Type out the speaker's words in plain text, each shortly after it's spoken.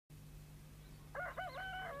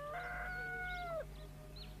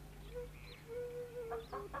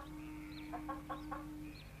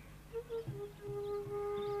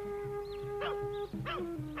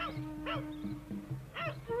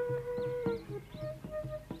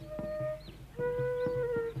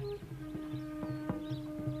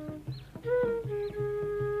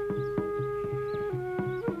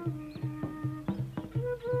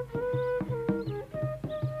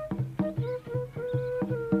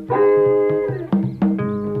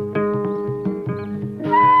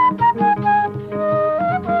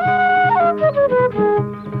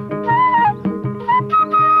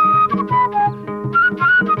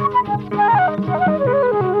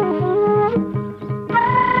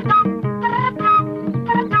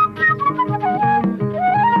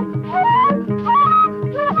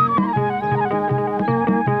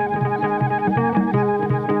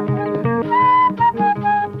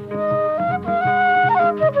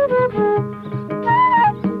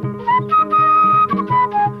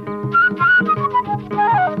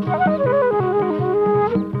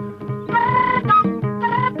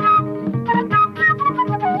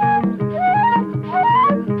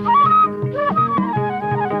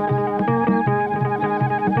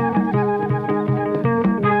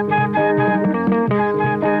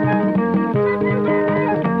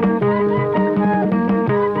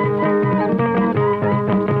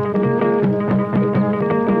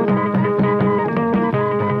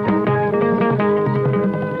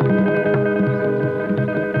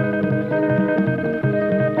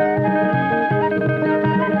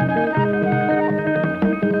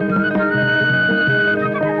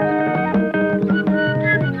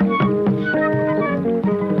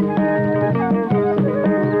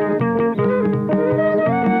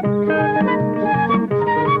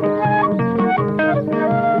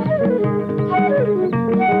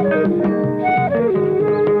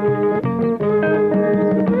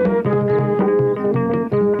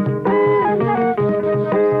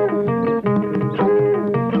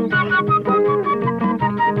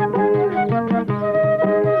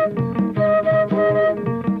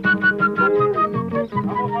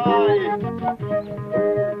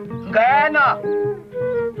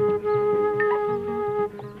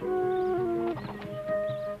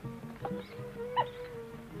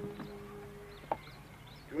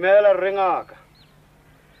Dumela re ngaka.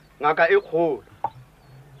 Ngaka eKGOLO.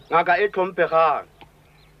 Ngaka ethompegang.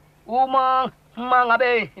 Uma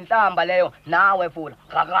ngabe inhlamba leyo nawe futhi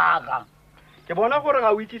gagaga. Ke bona gore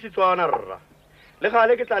ga o itse Setswana rra. Le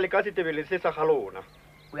gale ke tla le ka setebele se sa galona.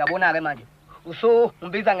 Uyabona ke manje. Uso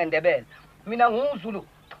umbiza ngendebele. Mina nguzulu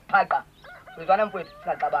phaqa. Uzwana mfowethu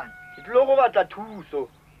sixabana. Ke tlilo go batla thuso.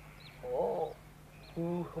 Oh.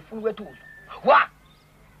 Ufuna kwethuso. Wa!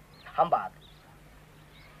 Hamba.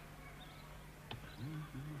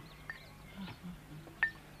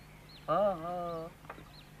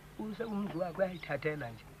 Use umzi wakhe uyayithathela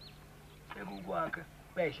nje. Sekukwakhe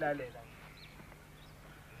uyayihlalela.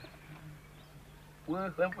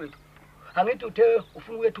 Wemfowethu. Angithi uthe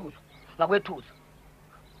ufuna kwethuso. Ngakwethuso.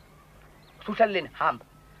 Sushaleni hamba.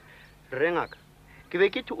 Re ngaka. Ke be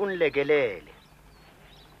ke thi o nlekelele.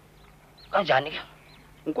 Kanjani?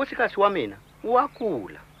 Nkosikazi wa mina wa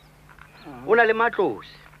kula. Una le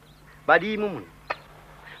matlosi. Badimo mona.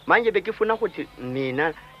 Manje be ke funa ukuthi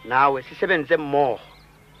mina nawe sisebenze mmogo.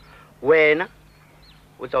 Wena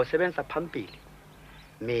uzawusebenza phambili.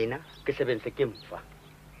 Mina ke sebenze kemva.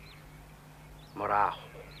 Morago.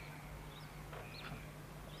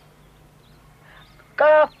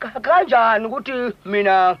 Kanjani ukuthi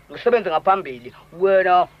mina ngisebenze ngaphambili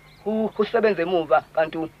wena usebenze emuva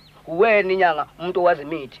kanti wena inyanga umuntu owazi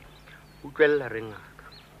imithi utlwella re ngaka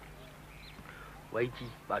wa itse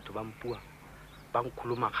batho ba mpua ba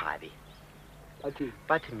nkhuluma gabe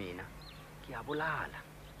bathi mina ke a bolala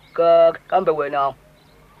kambe wena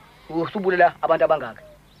usubulela abantu abangaka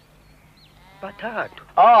bathathu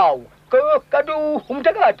awu kanti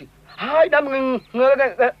umthakathi hayi nami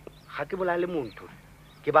ga ke bolale muntu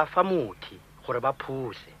ke ba fa muthi gore ba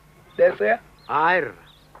phuse bese hayi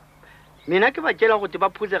mina ke ba tshela ukuthi ba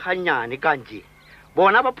phuse ganyane kanje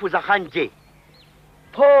bona ba phuza ganje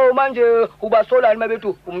pho manje ubasolani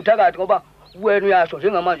mabethu umthakathi ngoba wena uyasho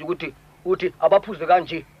njengamanje ukuthi uthi abaphuze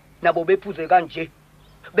kanje nabo bephuze kanje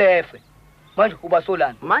befe manje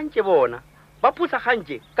ubasolani manje bona baphuza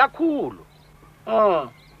ganje kakhulu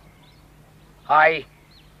hayi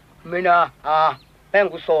mina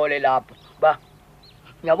engusole lapho ba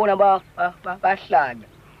ngiyabona bahlanya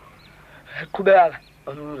qhubeka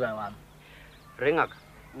umnumzana wami re ngaka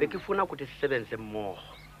bekifuna ukuthi sisebenze mmogo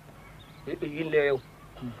yileyo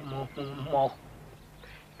mmogo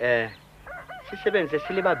sisebenze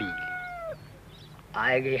sile babili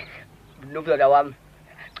hayi ke umnumzana wami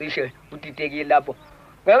cishe utitekile lapho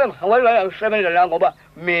ngeke ngisebenza la ngoba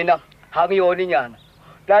mina akuyona inyanga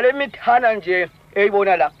lale mithana nje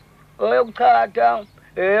eyibona la eyokuthatha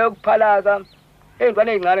eyokuphalaza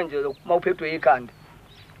ezintwana ezincane nje mawuphethwe ikhanda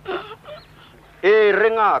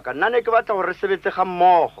re ngaka nna ke batla gore re sebetse ga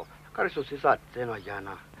mmogo ka re so se sa tsenwa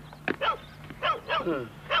jana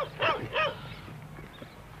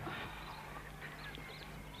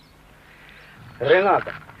re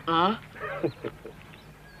ngaka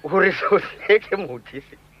gore so se ke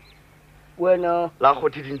mothisi wena la go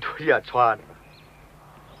di dintho di a tshwana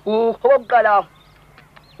okokuqala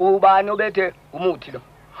ubani obethe umuthi lo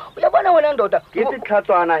uyabona wena ndoda ke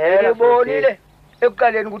sitlhatswana hela bonile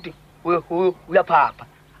ekuqaleni ukuthi uyaphapha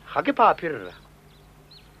ga ke phaphe rra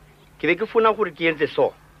ke be ke funa gore ke entse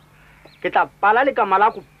so ke tla pala le kamala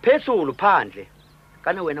go phesolo phandle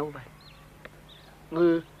kana wena o ba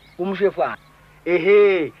Mshefana.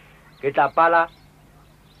 Ehe, ke tla pala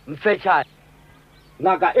Mfetshane.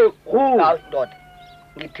 Ngaka e kgolo. Hawu ndoda.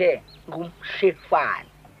 Ngithe Mshefana.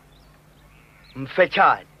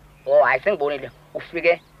 Mfetshane. Oh, hayi sengibonile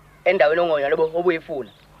ufike endaweni ongonya lobo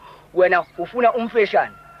obuyifuna. Wena ufuna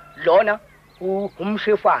umfeshane. Lona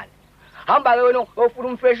umshefane. Hamba ke wena ofuna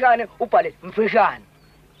umfeshane ubhale mfeshane.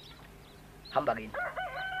 Hamba ke.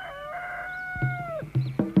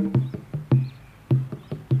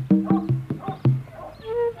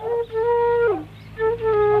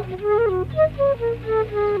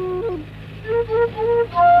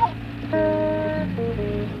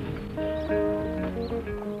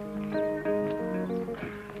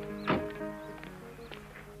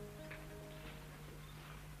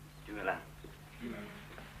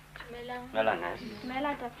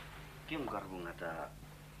 Ke ngata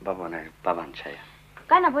ba bona ba bantšha ya.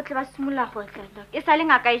 Kana botle ba simolla go tla doc. E sa le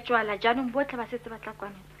ngaka e tswala jaanong botle ba setse ba tla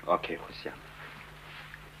kwana. Okay, go siama.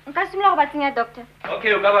 Nka simolla go ba tsenya doctor.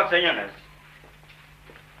 Okay, o ka ba tsenya nurse.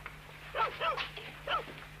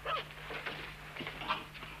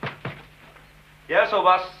 Yes,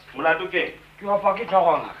 boss. Molato ke? Ke wa pa ke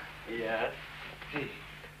tlhogona. Yes.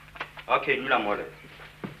 Okay, dula mole.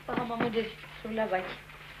 Ba ba mo di sola ba ke.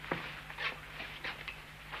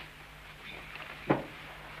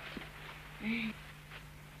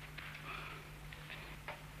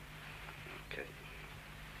 Okay.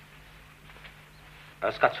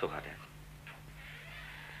 Aska tshoga le.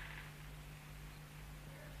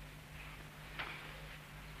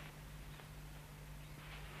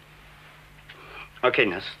 Okay,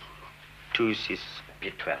 nurse. 2 6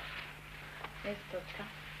 B12. Yes, doctor.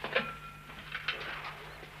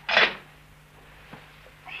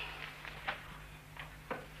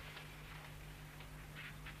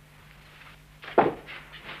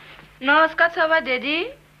 No, ska tsaba daddy.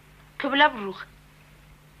 Tlhobola borukhe.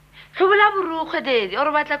 Tlhobola borukhe daddy, o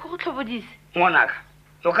re batla ke go tlhobodisa. Ngwanaka,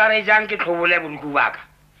 o ka re jang ke tlhobole boruku baka.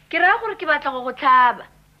 Ke ra gore ke batla go tlhaba.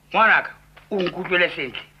 Ngwanaka, o nkutlwele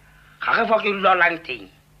sentle. Ga ge fa ke dulalang teng.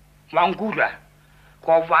 Wa nkutlwa.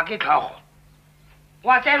 Ko fa ke tlhogo.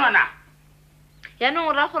 Wa tsena na. Yaanong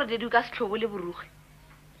o ra gore daddy o ka se tlhobole borukhe.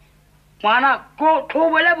 Ngwana, ko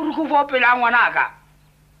tlhobole boruku fo pela ngwanaka.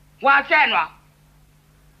 Wa tsena.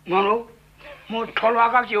 Ngwana, mo tlholwa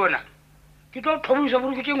ka ke yona. Ke tlo tlhobisa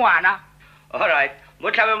boruku ke ngwana. All right. Mo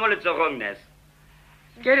tlhabe mo letsogong nurse.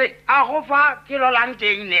 Ke re a go fa ke lolang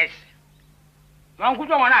teng nurse. Wa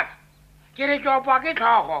nkutlwa ngwanaka. Ke re tlopa ke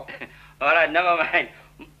tlhogo. All right, never mind.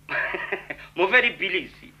 Mo fe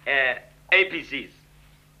dipilisi, APCs.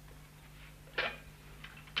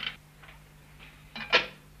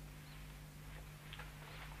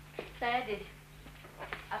 Saya daddy.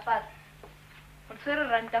 Apa? O tsere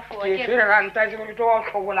ranta fo Ke tsere ranta se ke tlo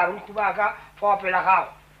tlhobola boruku baka fa pela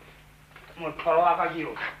gago. Mo tlholo wa ka ke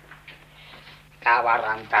yo. Ta ba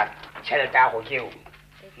ranta tšhelete ya go ke yo.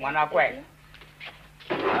 Ngwana kwena.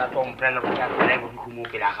 Ngwana tlo mpela go ka pela boruku mo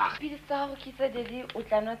pela gago. Pele sa go kitsa daddy o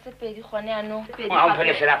tla nwa tse pedi gone yaanong. Wa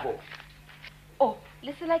mphele fela fo. Oh,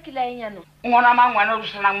 le sela ke la enyano. Ngwana mang ngwana o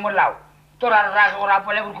senang molao. Tora ra go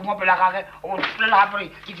rapole boruku mo pela gage o tsela gape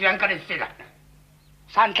ke dirang ka lesela.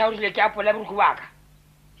 Santla o rile ke apole boruku baka.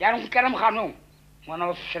 Ya re nkela moganong. Ngwana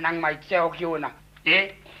o senang maitseo ke yona.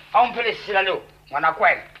 A mphele sela leo ngwana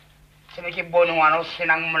kwena. Se be ke bone ngwana o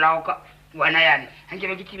senang molao ka wena yana. Hanke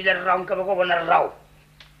be ke tibile rrao ka be go bona rrao.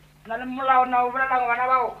 Na le molao na o bolela ngwana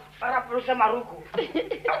bao ba rapolose maruku.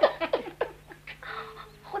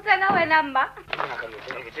 Go tsena wena mma.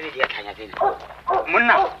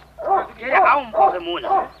 Monna. Ke re ha o mpoge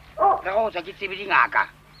mona. Re go tsa ke tsebe dingaka.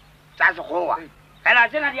 Tsa segowa. Hela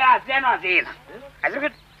tsena di a tsena tsena. A se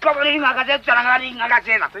ke tlobole dingaka tse tswana ga dingaka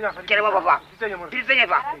tsena. Ke re ba ba. Di tsenye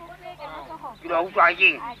fa. Ke lo utlwa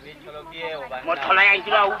keng. Mo thola ya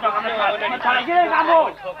ke lo utlwa ka motho. Mo thola ke ka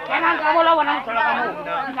mo. Ke nang ka mo la bona mo thola ka mo.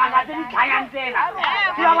 Dingaka tse di tlhayang tsena.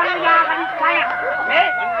 Ke ba bona dingaka di tlhaya.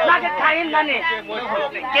 Na ke tlhayin nane.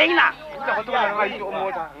 Keng na. Ke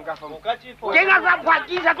nga sa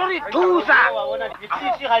phakisa tlo re thusa.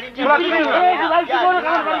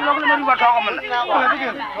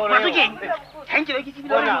 Hanke be ke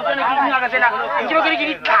tsibile tsena ke dingaka tsena. Ke be ke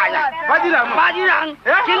di tlhaya. Ba dirang.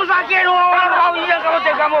 Ke go sa keno wa o ile ka go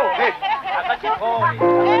teka mo.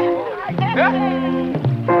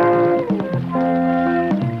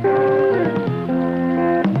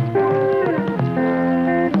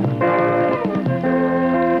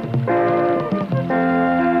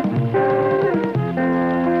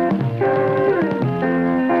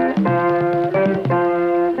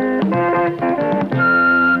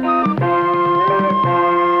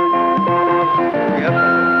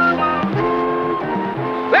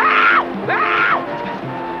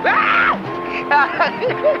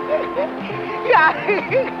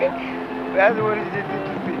 That's what it is to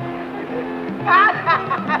see.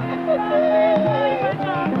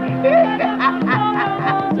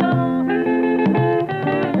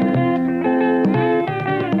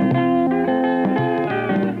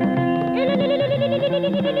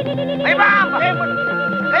 Hey, Baba!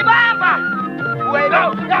 Hey, Baba! Wait, no!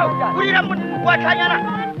 Put it on. What's on?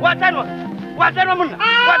 What's on?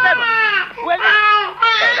 What's on?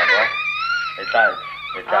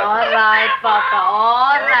 All right, Papa.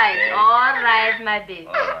 All right, my baby.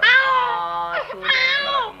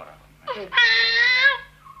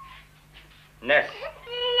 Ness,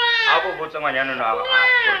 aku buat nganyano na ako.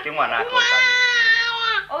 Kurti mo na ako.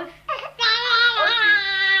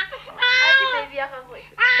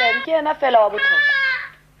 Ke ena fela wa botlhokwa.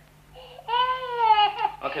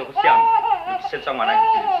 Okay, go siam. Setsa ngwana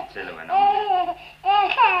ke tsele wena.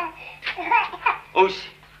 Osi,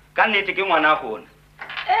 ka nnete ke ngwana gona.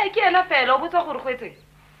 Ke ena fela o botsa gore go etseng.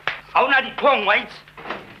 Ha ona diphong white.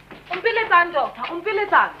 Umpiletsang doctor,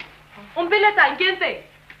 umpiletsang ke ntse.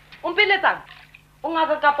 Umpiletsang. O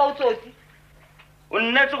ngaka kapa o tsotsi. O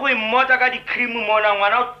nnetse go immota ka di-cream mona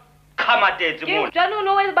ngwana o khamatetse mona. Ke jaanong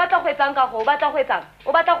o batla go etsang ka go, o batla go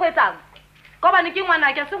etsang. Ka bane ke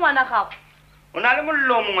ngwana ke se ngwana gago. O na le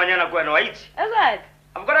mollo mongwanyana kwa wena wa itse. Exact.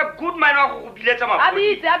 I've got a good mind wa go biletsa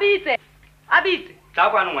mafodi. Abitse. Tla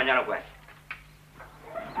kwa ngwanyana kwa.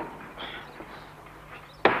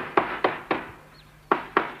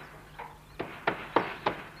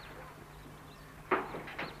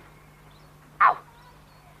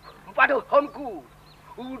 Mpado homku.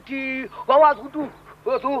 Uti wawa tutu.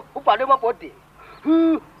 Otu upade mapoti.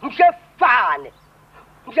 Mshefana.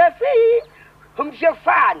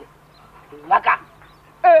 Mshefana. Ngaka.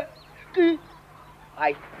 Ki.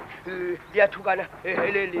 Ai. Dia tukana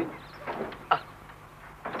helele.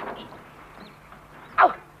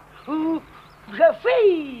 Au.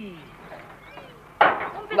 Mshefi.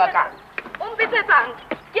 Ngaka. Umpiletsang.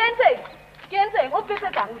 Kenze,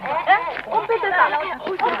 umpiletsang.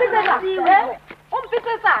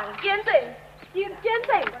 Umpiletsang, kenze.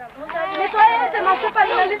 Le tloetse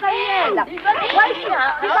masepala le tsayela.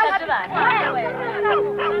 Ngaka.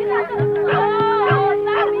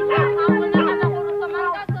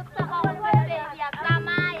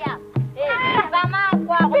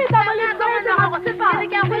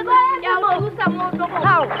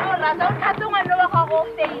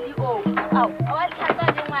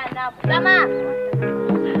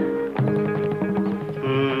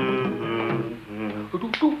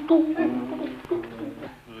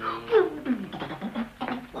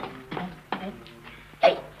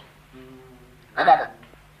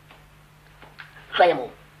 Saya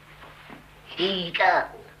mo.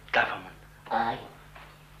 Hika. Tlafa mona. Ai.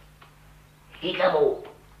 Hika mo.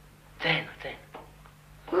 Tsena.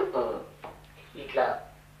 Hika.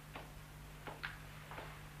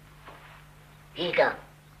 Hika.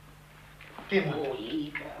 Ke mo.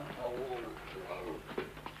 Hika.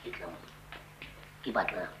 Hika.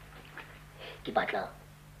 Ki batla.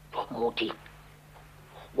 Moti.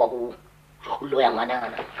 Wa go loya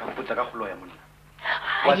ngwanana. Ka mpotsa ka go loya monna.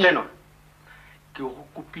 Wa tsena. Ke go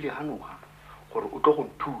kopile hanoga gore o tlo go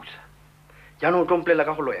nthusa. Jaanong o tlo mpolela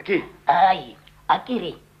ka go loya ke? Ai,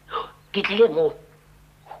 akere ke tlile mo.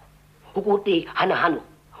 O go te hano.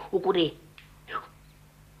 O go re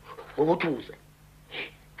o go thusa.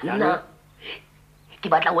 Nna ke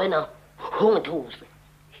batla wena ho nthusa.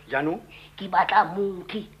 Jaanong Ke batla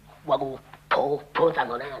muthi wa go phonza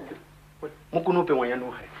ngonana. mokonope ngwanyana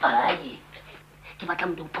o ge. Ai, ke batla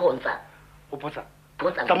mntu phonza. O photsa?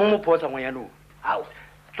 Phonza. Tla mo mo photsa ngwanyana o. Au.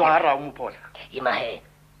 Tswara o mo photsa. Imahe.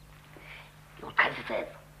 Yo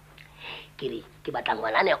khasitsetsa. Ke batla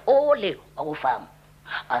ngwanane ole wa go fama.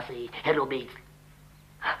 A se helobetse.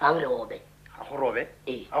 A re obe. A go robe?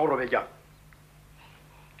 Eh. A go robe jang?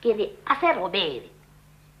 Ke re a se robele.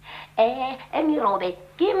 Emi robe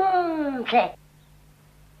ke mhle.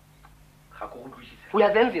 Ga go utlwisisa.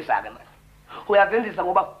 Uyazenzisa ke man. Uyazenzisa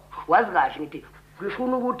ngoba wazi kahle ngithi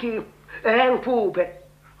ngifuna ukuthi ngiphuphe.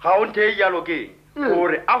 Ga o nthe jalo ke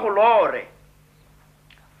gore a go lore.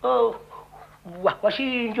 Oh,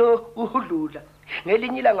 washintsho udlula.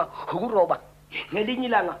 Ngelinye ilanga ukuroba. Ngelinye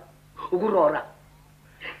ilanga ukurora.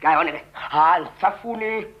 Kayona ke. Hayi,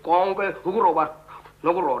 safuni konke ukuroba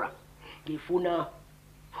nokurora. Ngifuna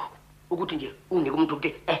ukuthi nje unike umuntu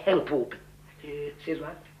ukuthi ngiphuphe. Sizwa?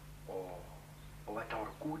 O batla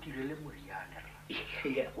gore ko direle moriana.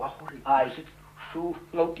 Wa gore hayi su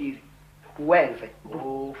ngawutiri. Wenze.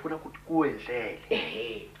 O funa ukuthi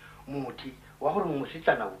kuwenzele. Muthi wa gore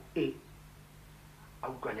mosetsana o a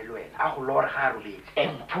utlwane le wena a go lore ga a roletse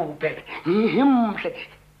Emphupe. Himhle.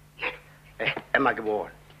 ema ke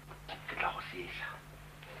bone ke tla go sesa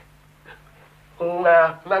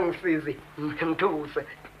Mangisizi. Mthuse.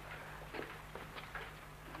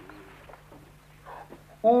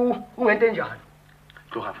 Ungente njani?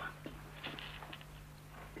 tloga fa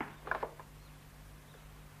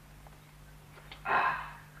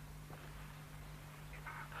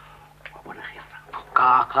wa bona ge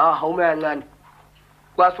Ka haume kancane.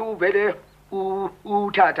 Kwasuvele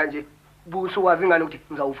uthatha nje buso wazi ngani ukuthi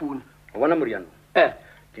ngizawufuna. wa bona moriano Eh,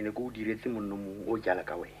 ke ne ko o diretse monno mo o jala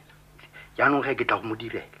ka wena jaanong ge ke tla go mo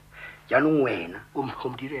direla jaanong wena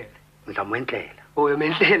umdirele. ntla mo entlela Oyo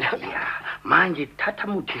mentlela. ya manje thata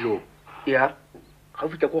mothilong Ya. ga o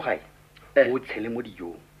fitlha ko gae Eh. o tshele mo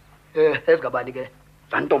dijong Ezigabani ke?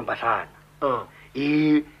 tsa ntompasana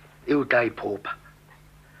e o tla iphopha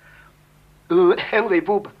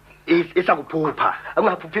Engizoyiphupha. e tla go phopha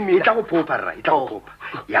Angaphuphi e mina. tla go phopha rra e tla go phopha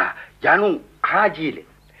ya jaanong ga a jele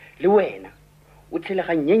le wena o tshele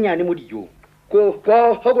ga nnyenyane mo dijong Ko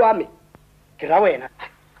kwami. ke ra wena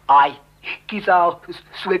Ai, kisa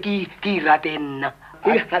suke ki rate nna.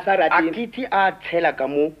 Ga sa a rate. kithi a tshela ka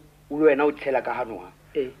mo o le wena o tshela ka ganoa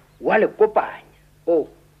Eh. wa le kopanya Oh.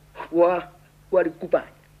 Wa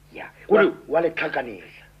dikupanya. ya kore wa le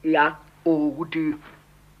tlhakanesa Ya. Ukuthi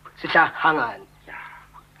sihlahangana. ya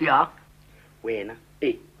Ya. wena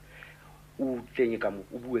o tsenye ka mo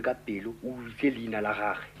o bue ka pelo o itse leina la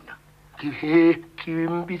gage Ki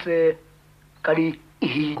mbise kali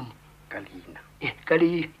ihini. ka leina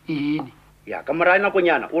Kali ihini. ya ka morae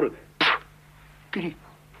nakonyana o re Kiri.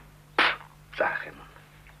 tsage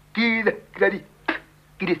mona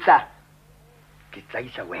Kiri sa. ke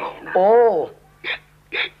tsaisa wena Oh.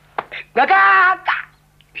 Ngaka.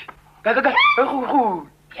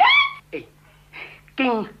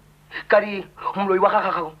 King kari umloyi wa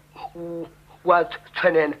gaga wa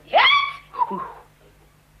tshwanela.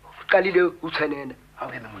 Kalile o tshwanela. ha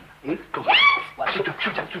wena mona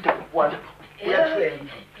Shuta. Wa. Ya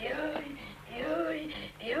tshwena.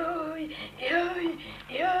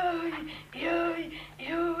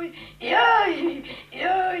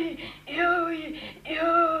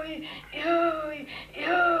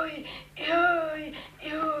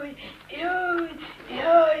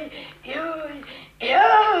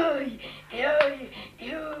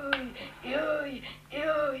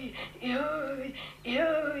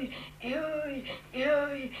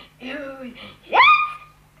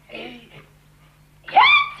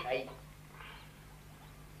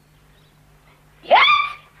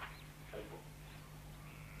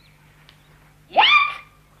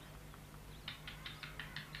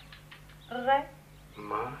 Rre,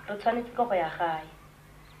 ma re tshwanetse ke go ya gae.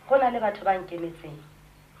 Go na le batho ba nkemetseng.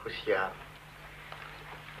 go siame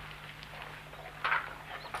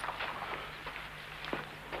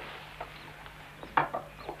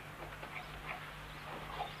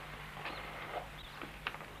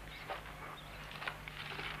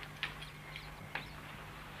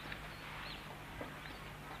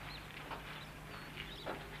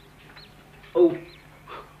Oh.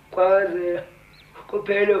 Kwaze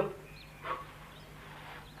kuphela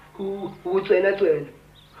utswena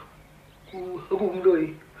kumloyi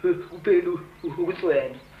kuphela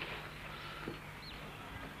ukutswena.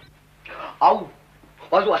 Awu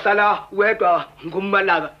waze wasala wedwa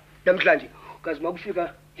ngummalaka namhlanje kazi makufika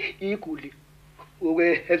iguli oke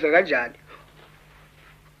enza kanjani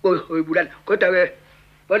oyibulala kodwa ke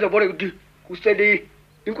bazobona ukuthi kusele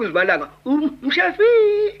inkuzimalanga Mshefi.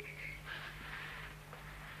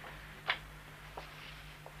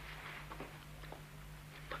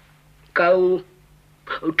 Kau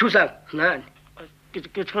uthusa ngani?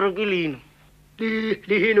 ke tshwara ke leino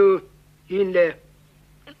Lihino inle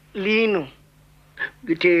leino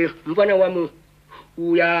ngithi mfana wami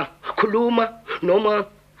uyakhuluma noma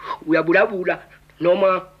uyabulabula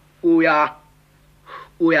noma uya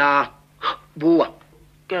bua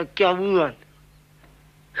ke a bua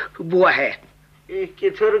bua he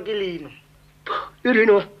ke tshwara ke leino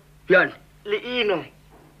irino yani leino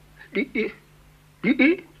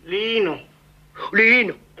lihino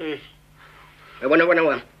leino yabona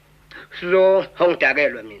wami sizo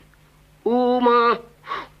hawudakelwa mina uma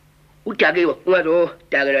udakiwe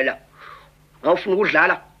ungazodakelwa la awufuna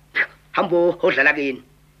ukudlala hambo odlala kini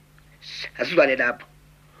asizwane lapho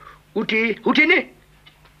uthini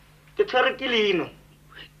ke tshwara ke leino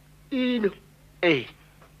ino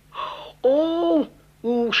oh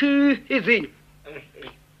ushi izinyo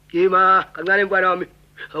yima kancane mfana wami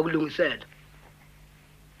akulungisela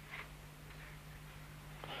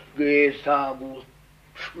ngesaku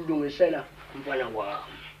ulungisela mfana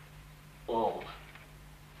wami oh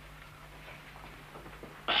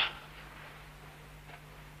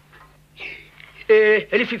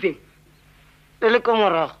elififeng le ka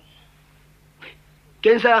morago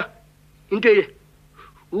kensa into e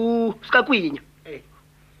o ska kwinya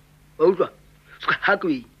wa utlwa ska ha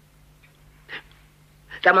kwinya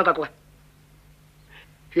tama ka kwa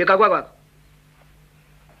ye ka kwa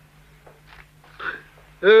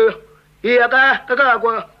ye ka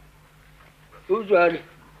kwa uzwali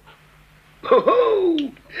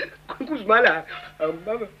kuzimala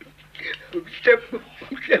baba Mshepu.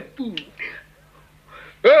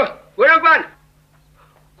 Wena bana.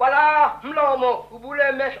 Kwala mlomo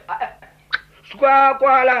ubule meso.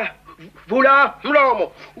 Kwala vula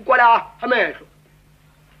mlomo ukwala amehlo.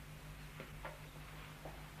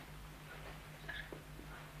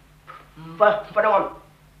 Mfana wami.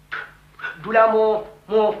 Dula mo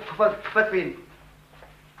fasini.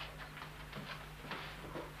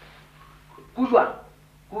 Kuzwa.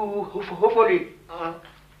 Hopefully.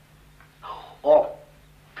 Oh.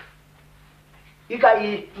 Ika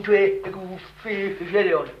ntwe ekufile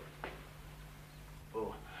yona.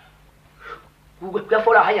 Oh.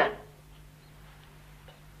 Kuyafola hanyana.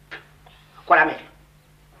 Kwala mehlo.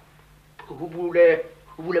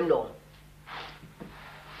 Ubule mlomo.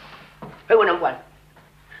 Hey wena mfana.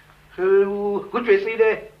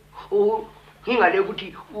 Kujwesile ngingale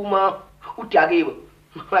ukuthi uma udakiwe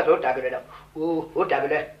bazodakela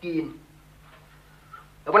odakela kini.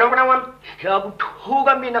 Yabona wami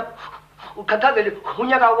ngiyakuthuka mina ukhathazele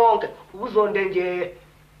unyaka wonke uzonde nje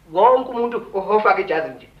wonke umuntu ofaka ijazi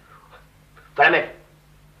nje. Vala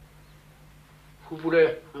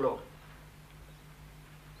uvule mlomo.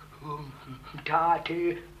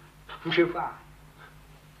 Mthathe Mshefana.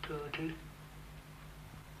 Mthathe.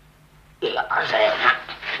 Azena.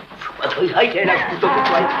 Hayi yena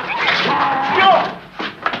kuzokuthwa. Yo!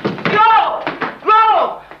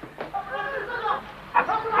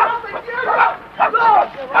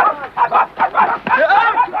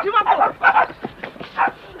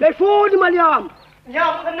 Telefoni mali yami.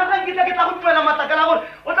 Nyapo nna ngitla ke tla go tloela matakala gore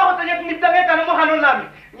o tla go tsenya diniptang kana mo ganong lame.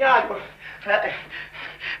 Nyapo.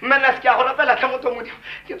 Mena se ke a go rapela tla motho modimo.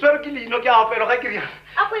 Ke tswere ke leino ke a apelo ga ke ria.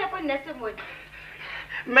 A go ya go nne se motho.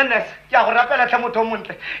 Menes ke a go rapela tla motho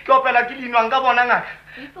montle. Ke opela ke leino nga bona ngaka.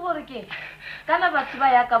 Itse gore ke kana batho ba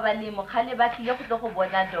ya ka balemo khale ba tlile go tlo go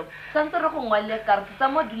bona doc. Santse re go ngwalle kartu tsa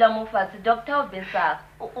mo dula mo fatshe doctor o besa.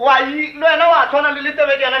 Wa yi lo ena wa tshwana le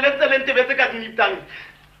letebediana le ntse le ntebetse ka diniptang.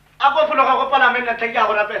 A go fologa go palamente tle ke a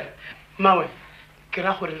go rapela. Mawe ke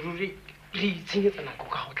ra gore ruri re itshenyetsa nako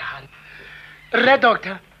ka go tlhana. Re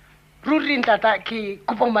doctor ruri ntata ke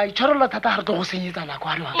kopa maitshwarelo thata ga re tlo go senyetsa nako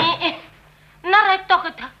a lwa. Nna re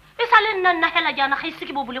doctor e sale nna hela jana ga ise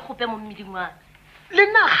ke bo bole gope mo mmiding wa. Le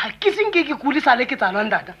nna ke senke ke kulisa le ke tsalwa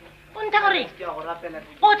ntata. O nta gore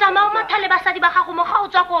o tsamao mathale basadi ba gago mo ga o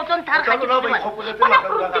tswa ko tlo nthara ga ke tswa. Bona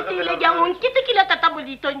go ntitile jang o nkitikile tata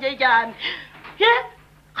bolitong je jana. Ye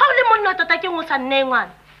ga o le monna tota ke ngo sa nne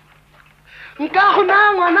ngwana. Nka go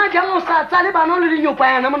na ngwana jang o sa tsale bana le dinyopa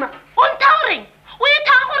yana mona. O nta gore o e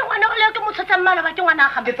tha gore ngwana o le ke motlhotsa mmala ba ke ngwana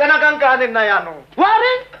ga. Ke tsena ka nkane nna yaanong. Wa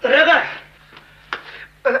re Rega.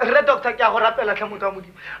 Re doctor ke a go rapela tla motho a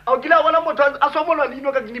modimo. A o kila bona motho a somolwa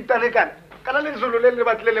leino ka diniptane kana le zolo le le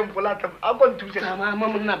batle le mpolata a go nthuse. mama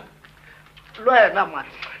monna. Lo ena man.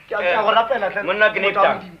 Ke a go rapela tla. Monna ke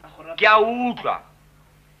nepta. Ke a utlwa.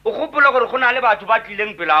 O gopola gore go na le batho ba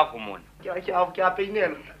tlileng pela go mona. Ke a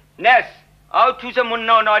peinela. Nes, a o thuse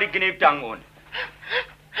monna ona wa di keneptang ona.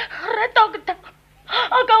 Re doctor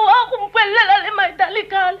aka wa go mpellela le maitale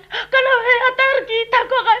kale kana he atar ki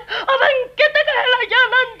thako ga a ba nkete ka hela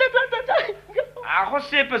jana ntata. A go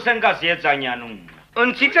sepe se nka se etsang yanong. O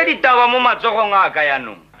ntshitse ditaba mo matsogong a ka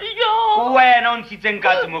yanong. Yo. Go wena o ntshitseng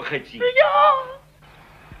ka mo kgetsing. Yo.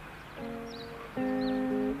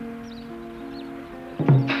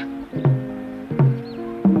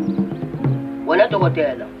 Wena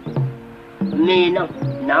dokotela. Mina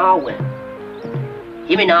nawe.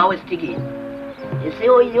 Yimi nawe stikini.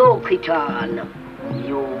 Isiyo yo khithana.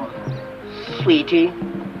 Yo sweetie.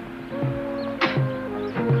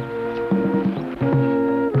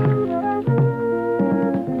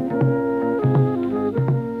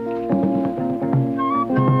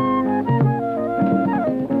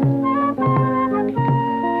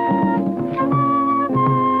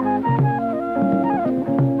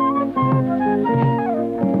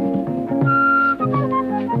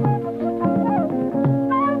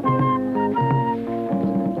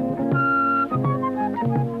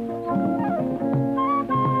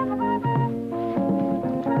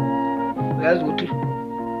 Uyazi ukuthi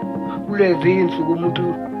kulezi insuku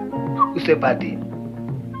umuntu usebhadini.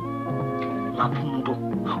 Ngapha umuntu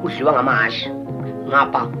udliwa ngamahashi,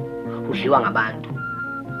 ngapha udliwa ngabantu.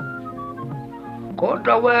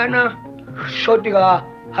 kodwa wena shoti ka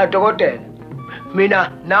hadokotela mina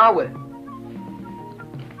nawe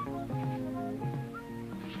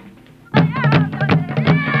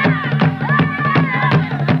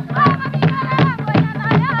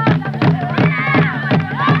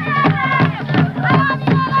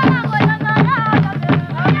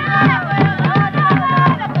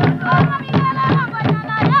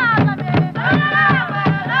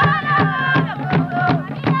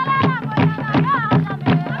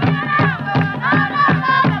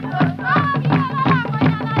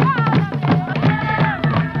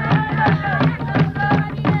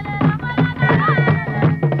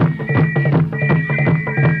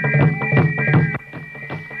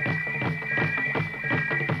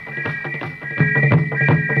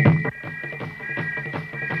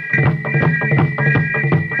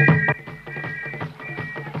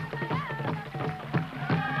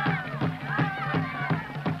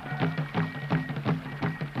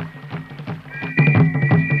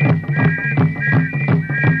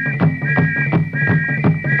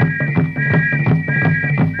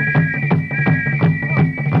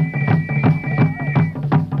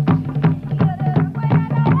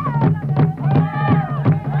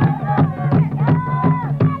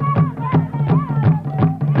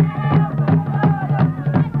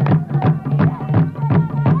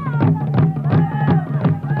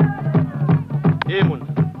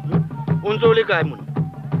kae mona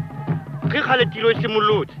ge kgale tiro e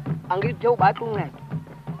simolotse angithe ubatla uncedo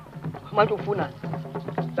manje ufuna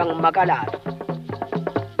bangimakalazi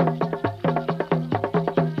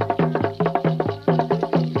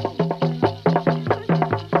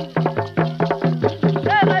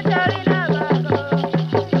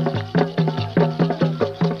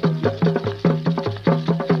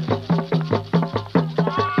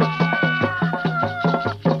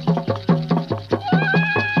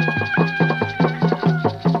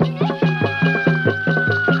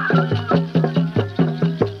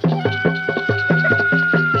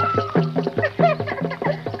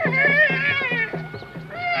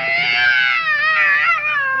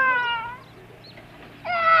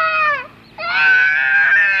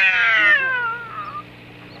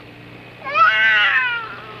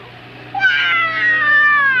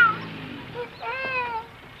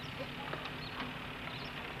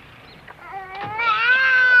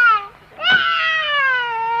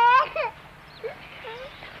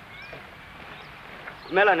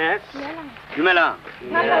Dumela.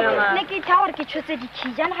 Ne ke tla gore ke tshotse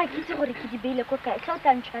dikijana ga ke itse gore ke di beile ko kae tla o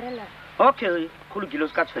tla ntshwarela. Okay, go lokile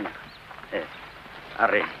se ka tshwenega. A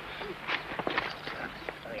re.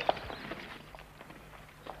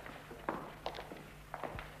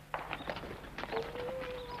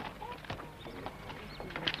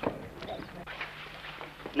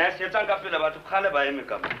 Na se tsang ka pele batho khale ba eme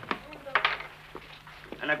ka mo.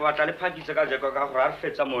 Ana ke batla le phakise ka jeko ka gore a re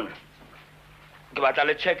fetsa mona. Ke batla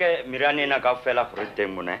le checke meriane ena ka fela gore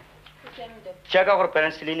teng mona. Checka gore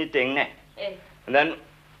penicillin teng ne. And then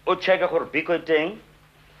o checka gore biko teng.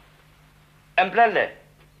 Emplele.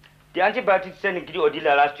 Di antibiotics tsene ke di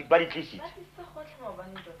odile last week ba di tlisitse.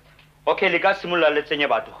 Okay, le ka simolla le tsenye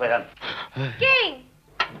batho go yana. King.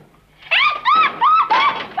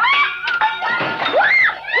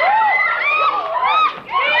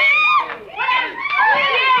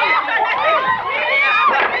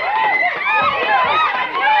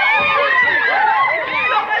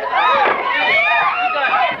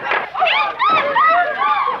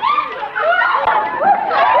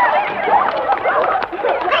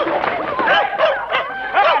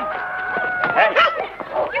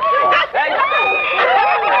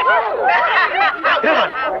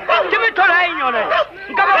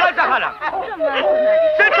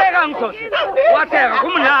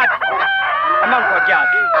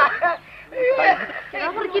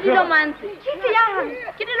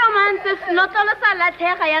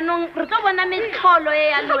 Yanong re tlo bona metlholo e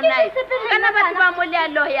ya lona kana batho ba mo le a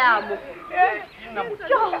lo yamo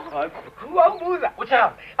wambuza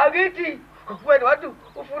uthaba akithi wena wathi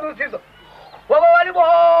ufuna usizo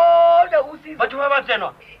wakwalibona usizo batho ba ba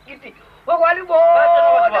tsenwa kithi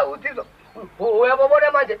wakwalibona usizo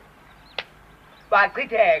uyabona manje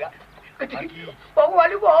bachitheka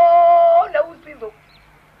wakwalibona usizo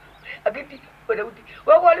akithi wena uthi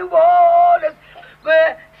wakwalibona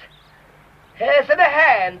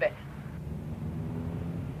sebehambe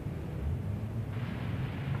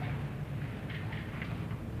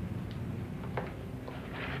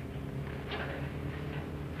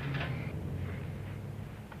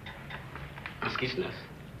Askisnas.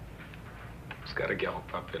 Skare ke go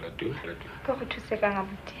papela tu. Go go thuse ka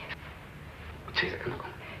ngabuti. O tshela ka nako.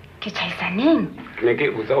 Ke tshaisaneng. Ne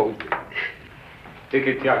ke botsa o.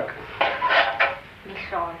 Ticket ya ka.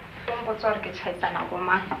 Mshefana, o mpotsa gore ke tšhaetsana go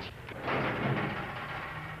mang.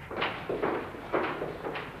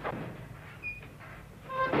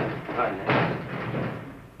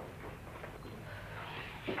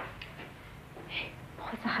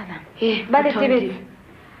 Ba le tebetse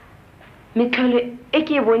metlholo e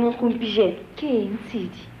ke e boneng gompišele ke eng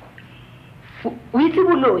tshedi o itse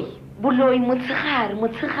boloi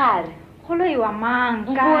motshegare Goloi wa mang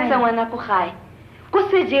nkosa ngwana ko gae ko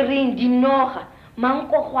sejereng dinoga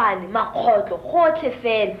mankogwane makgotlo gotlhe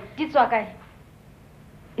fela di tswa kae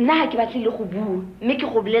nna ga ke batlile go bua mme ke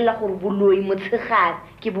go bolelela gore boloi motshegare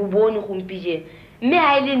ke bo bone gompišele mme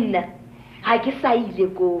ga e le nna ga ke sa ile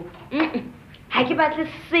koo ga ke batle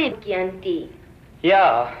sepe ke yang teng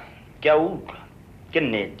ya ke a utlwa ke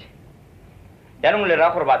nnete yaanong le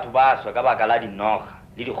raya gore batho ba swa ka baka la dinoga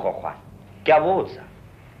le dikgogwane ke a botsa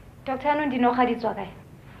doctor anong dinoga di tswa kae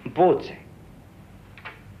mpotse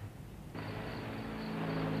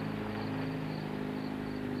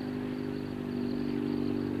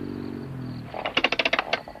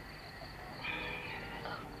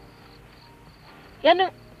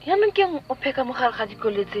yaanong ke o pheka mo gare ga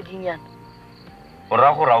dikolo tse dinyana o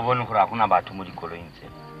raya gore a o bone gore ga gona batho mo dikoloing tse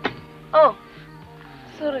oh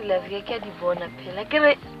sorry love ke a di bona phela ke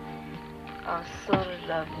re oh sorry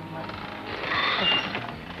love man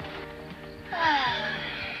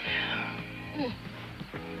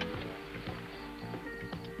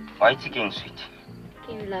wa itse keng sweet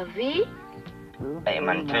ke love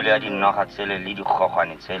man tshele ya dinoga tsele le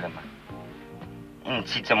dikgogwane tsele man e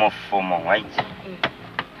ntshitse mo fomong wa itse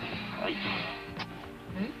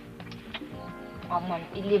man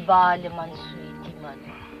ile bale man sweet man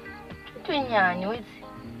twenyane o itse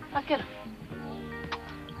akere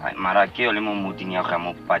mara ke yo le mo muting ya go ya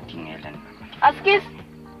mo pating e le nna askis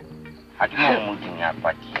ga ke mo muting ya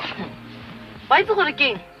pating wa itse gore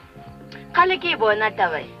keng kgale ke e bona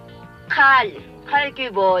tabae kgale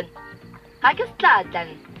ke e bona ga ke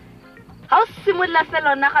setlatlane ga o simolola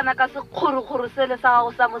fela o nagana ka sekgorokgoro sele sa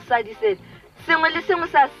gago sa mosadi sele sengwe le sengwe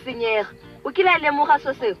sa senyega o kile a lemoga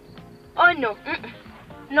so seo oh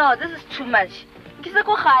no this is too much nkise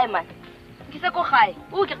ko gae man nkise ko gae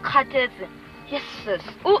o ke kgathetse yes sis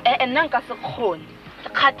nna nka se kgone ke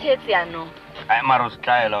kgathetse yaanong mara o se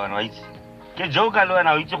tlaela wena wa itse ke joka le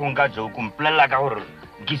wena o itse go nka joke o mpolelela ka gore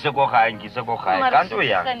nkise ko gae kante o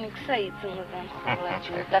yang ke sa itse morawa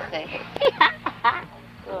joka gae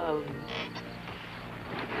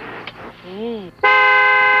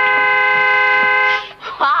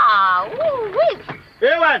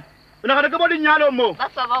wena o nagana ke bo lenyalo mo ba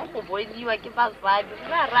sa ba go bodiwa ke basadi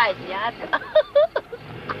ra jata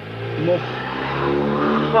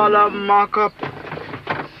mogala maka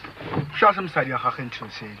sha se mosadi ya gage ntho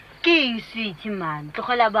sele ke eng sweet man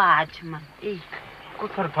tlogela batho man ko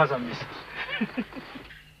tshware phazamisa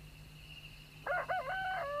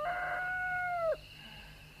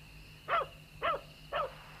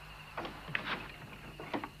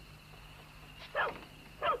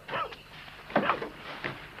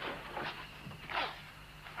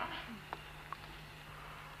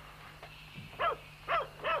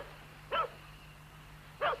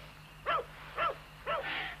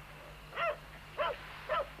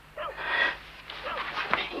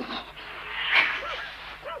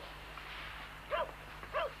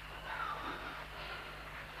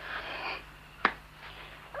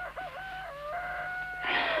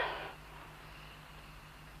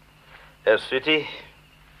Sweetie.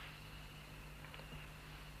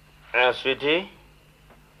 Sweetie.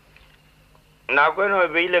 Nako eno e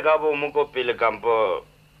beile ka bomo ko pele kampo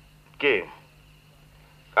ke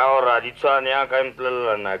ka ora di tshwane ya ka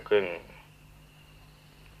implelela nako eng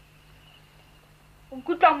o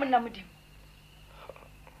nkutlwa monna modimo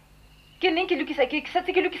ke neng ke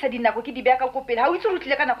setse ke lokisa dinako ke di beya ka ko pele ga o itse re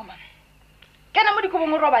tlile ka nako mang kena mo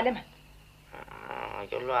dikobong o robale man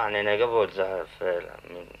ke lwane ne ke botsa fela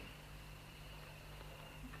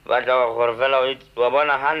batla gore fela wa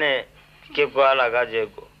bona hane ke kwala ka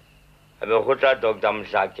jeko a be go tla Dr.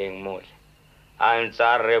 Mshakeng mole a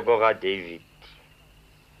ntsa re go ga David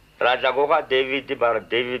ra tla go ga David ba re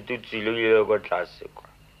David o tsile ile go tlase kwa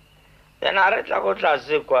yena re tla go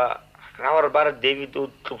tlase kwa ra gore ba re David o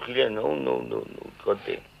tlogile no go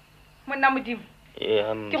teng monna modimo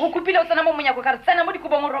ke go kopile o tsena mo monyako ka re tsena mo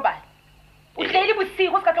dikobong o robale o tlile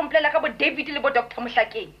bosigo se ka tlomplela ka bo David le bo Dr.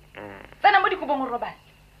 Mshakeng tsena mo dikobong o robale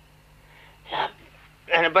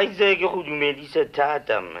ene ba itse ke go dumedisa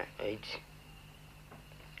thata man right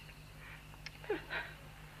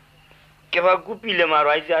ke ba kopile maro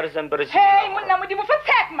a itse a re sempere hey monna modimo for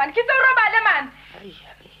tech man ke tse robale man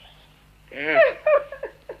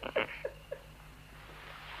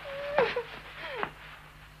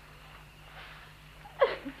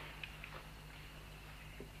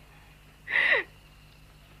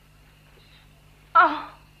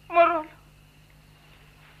Morolo.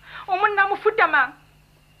 O monna mofuta mang?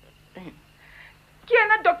 Ke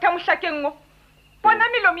ena Dr. Mshakeng mo. Bona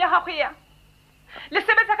melomo ya gago ya. Le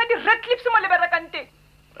sebetsa ka di-red clips mo le berekang teng.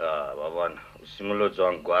 Ba bona, o simolotse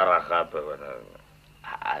wa nkwara gape bona.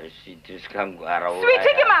 Sweetie se ka nkwara.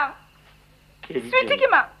 Sweetie ke mang? Sweetie ke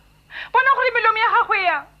mang? Bona gore melomo ya gago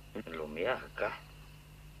ya. Melomo ya ka.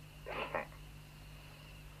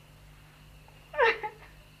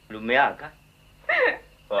 Melomo ya ka.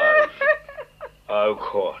 Ai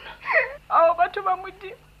khona. Batho ba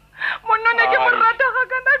modimo. Monone ke mo rata ga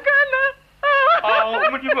kana kana.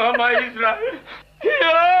 Modimo wa Israel.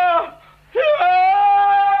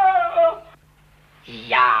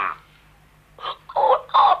 Ya.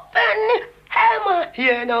 Open hammer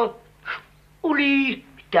here now. Uli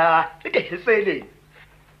da sele.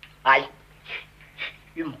 Ai.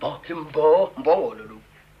 Imbo ngolo.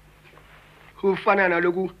 Ufana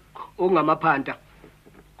naloku ongamaphanda.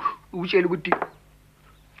 Utshela ukuthi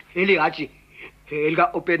elihathi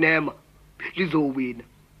elika Oppenheimer lizowina.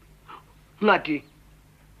 Ngathi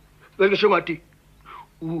belesho ngathi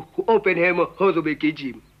Oppenheimer hozobe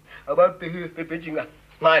gijima. Abantu bebejinga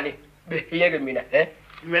ngani beyeke mina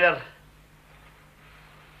Mina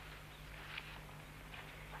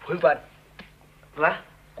Mfana ra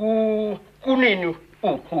kunini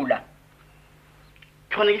ukhula.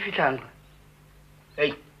 khona ke fitlhang.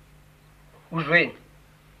 Hey. Uzweni.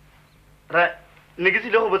 Ra ne ke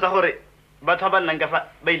tsile go botsa gore batho ba nnang ka fa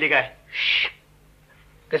ba ile kae.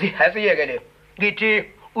 Kasi hasiyeke le. Ngithi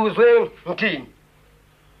uzwe ngithini?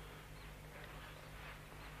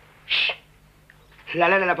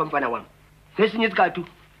 Lalela lapha mfana wami. Ngesinye isikhathi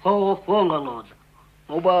ngqongqoza.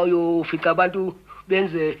 Ngoba uyofica abantu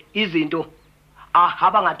benze izinto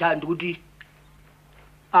abangathandi ukuthi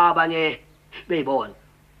abanye beyibona.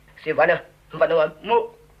 Sivana mfana wami.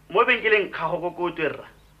 Mo benkeleng ga go kokotwerra.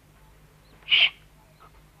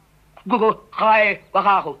 Gogo hae wa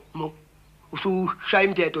gago mo. Usu shaya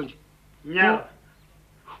imthetho nje. Nya.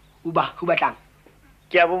 Uba tlang.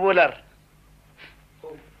 Ke a bobola.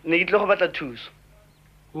 Ne ke tle go batla thuso.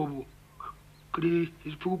 Obo. Kri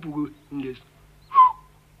isiphukupuku ngesi.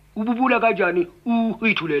 Ububula kanjani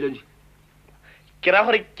uyithulele nje? Ke ra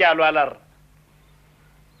gore ke a lwala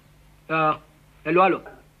rra. Elwalo.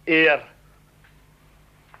 Rra.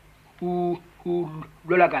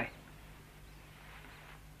 Lola kae?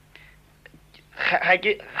 Ga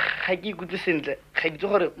ke ikutlwe sentle ga ke itse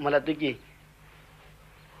gore molato ke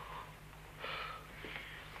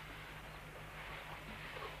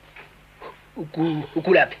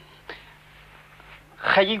ukulaphi?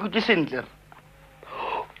 ga ke ikutlwe sentle.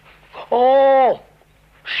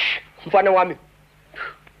 Mfana wami.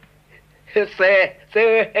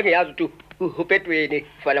 Se engiyazi ukuthi upetweni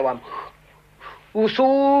mfana wami.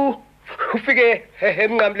 Ufike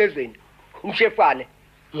emnqamlezweni Mshefana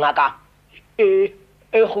Ngaka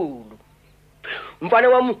eKGOLO. Mfana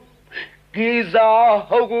wami ngiza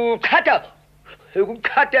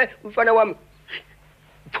ukukhatha mfana wami.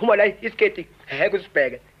 Phuma la isiketi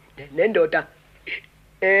hekusibheke nendoda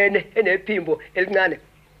enephimbo elincane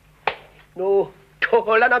no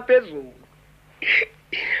tholana phezulu.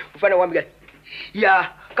 Mfana wami ke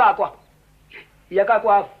ya kakwa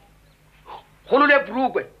kholo le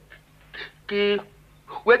brukwe ke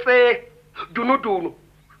wetse dunudunu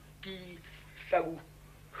ki saku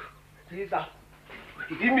lisa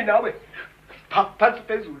yimi nawe phansi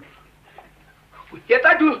phezulu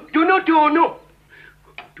yeta dunudunu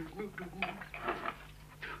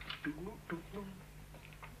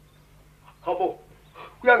habo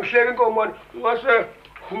kuyangihleka inkomo ngase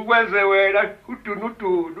ukwenze wena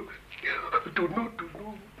udunudunu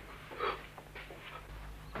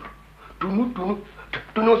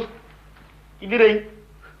tunus Ibireng.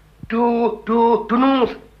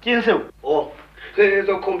 Tunus. Kinseu.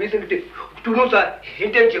 Ezokhombisa ukuthi tunusa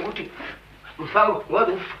into enje ukuthi mfako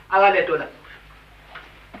ngoba akaleto la.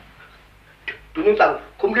 Tunusa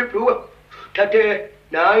khumule bluwe. Thathe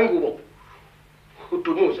nayo ingubo.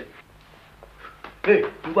 Utunuse. Hey,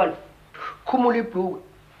 mbana. Khumule bluwe.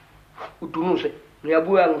 Utunuse.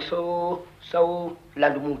 Ngiyabuya sawo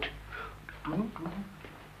landa umuntu.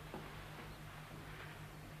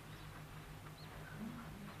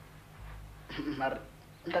 Mara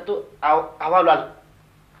ntato a wa lwala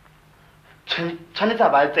tshwanetse a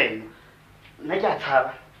ba tsene nna ke a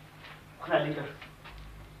tshaba go na le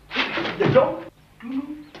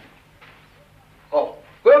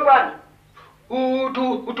wefana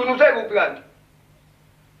utunuse kuphi kanti?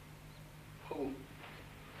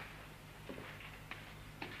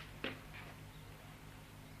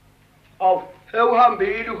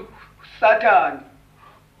 Uhambile Sathane.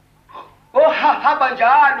 hamba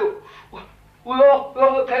njalo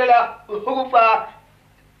uyochelela ukufa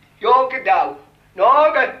yonke indawo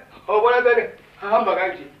nonke obona bene hamba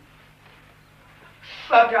kanje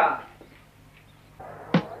Sathane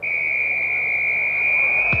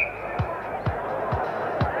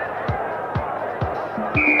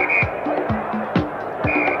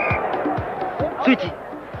Sweetie,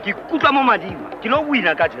 ke ikutlwa mo mading ke lo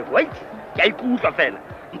wina ka jeko wait ke a ikutlwa fela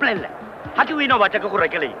mpolella ha ke wina o batla ke go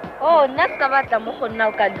rekeleng Oh, nna se ka batla mo go nna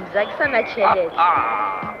o ka loser ke sana tšhelete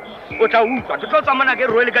o tla utlwa ke tlo tsamana ke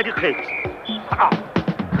rwele ka dikgetsi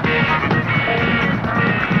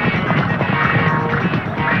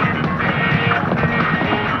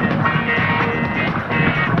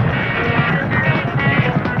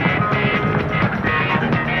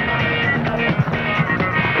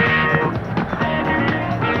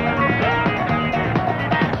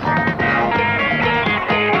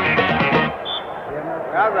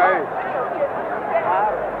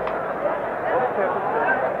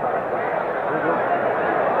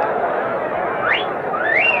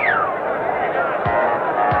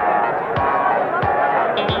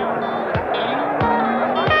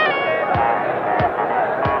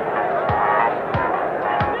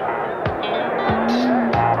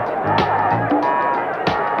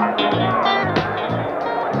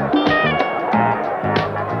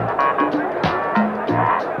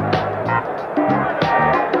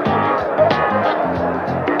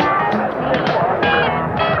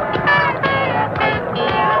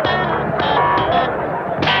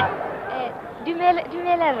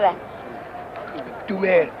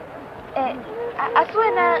Dumela. A se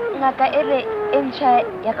wena ngaka e le e ntšha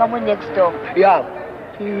ya ka mo next door? Ya,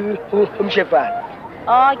 Mshefana.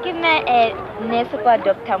 Oh, ke nna nurse kwa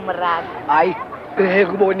Dr. Moraga. Ai, ke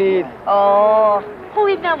bonile. Oh, go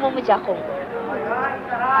wina mo mojagong?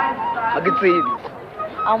 Ha ke tsebe.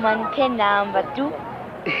 A manthe number 2.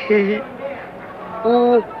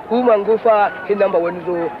 Uma ngufa number 1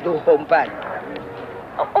 zo home pad.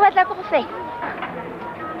 O batla go fe?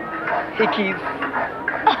 Kiss.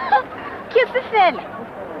 Kiss fela.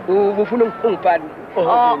 Ufuna ungipani?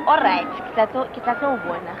 Oh, all right. Kita tlo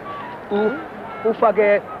bona.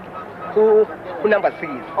 Ufake number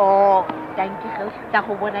 6. Oh, thank you. Ta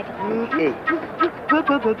go bona ke.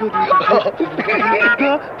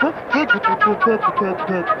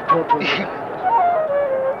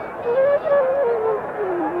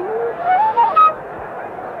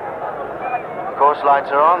 Course lights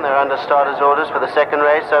are on. They're under starter's orders for the second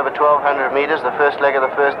race over 1,200 meters, the first leg of the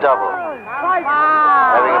first double.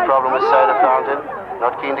 Having a problem with soda fountain.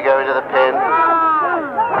 Not keen to go into the pen.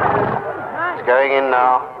 It's going in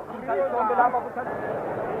now.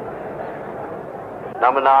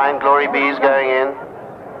 Number 9, Glory B's going in.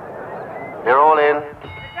 They're all in.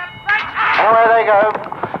 And away they go.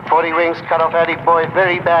 40 Wings cut off Addy Boy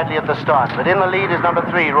very badly at the start, but in the lead is number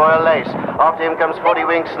 3, Royal Lace. After him comes 40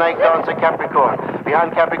 Wings, Snake Dancer, Capricorn.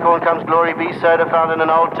 Behind Capricorn comes Glory B, Soda Fountain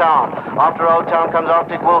and Old Town. After Old Town comes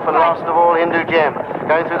Arctic Wolf and last of all Hindu Gem.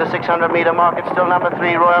 Going through the 600-meter mark, it's still number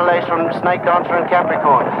 3, Royal Lace from Snake Dancer and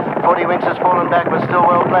Capricorn. 40 Wings has fallen back but still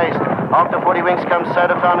well placed. After 40 Wings comes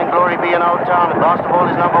Soda Fountain, Glory B and Old Town. Last of all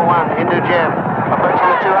is number 1, Hindu Gem. Approaching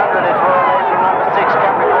the 200, it's Royal Lace from number 6,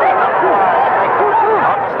 Capricorn and number 5.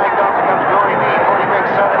 After Snake Dancer comes Glory B, 40 Wings,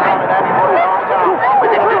 Soda Fountain, Addy Boy and Old Town.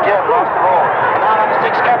 With Hindu Gem, last of all. Now number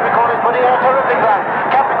 6, Capricorn is putting in a terrific run.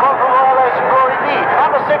 Capricorn from Royal Lace and Glory B.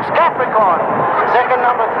 Number 6, Capricorn. Second,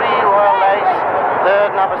 number 3, Royal Lace.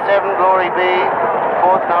 Third, number 7, Glory B.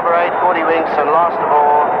 Fourth, number 8, 40 Winks. And last of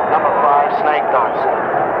all, number 5, Snake Dancer.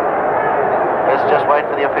 Let's just wait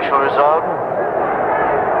for the official result.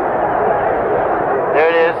 There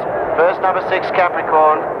it is. First, number 6,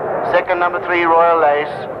 Capricorn. Second, number 3, Royal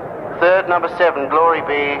Lace. Third, number 7, Glory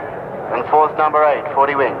B. And fourth, number 8,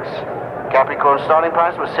 40 Wings. Capricorn starting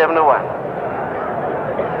price was 7-1.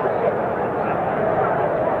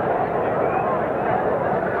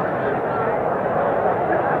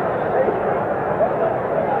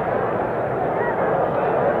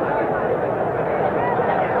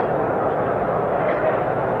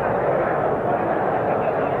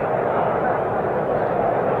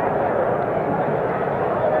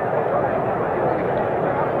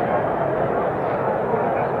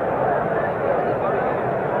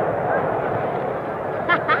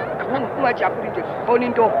 Ungajabulile khona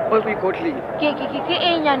into osuyigodlile. Ke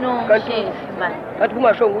enyanong chef man. Ngathi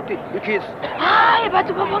kungasho ukuthi ikiss. Hayi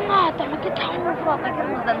batho ba bangata mo ke tlhaufa ka ke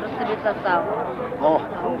motsa re sebetsa sawa. Oh.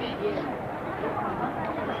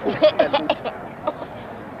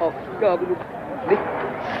 Oh, ya bulu.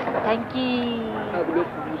 Thank you. Bulu.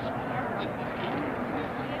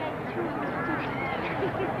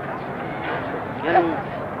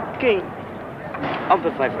 King, I'm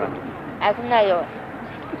for 5 rand. Aku na yona.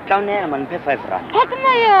 Tla nela man phe 5 rand. Aku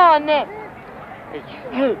na yona.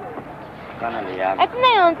 Kana le yana. Aku na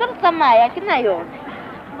yona, tsa tsamaya, aku na yona.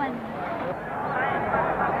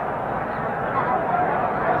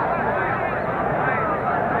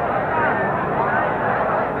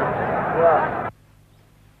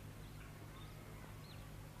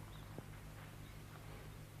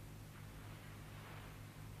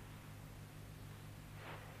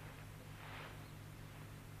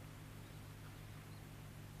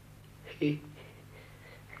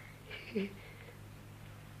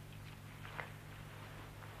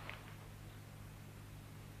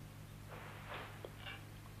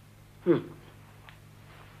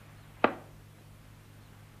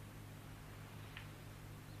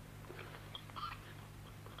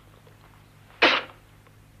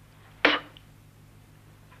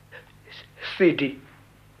 Sweetie,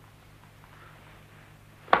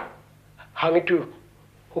 hangitu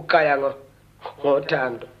ukaya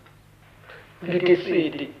ngothando lithi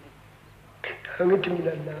sweetie, hangithi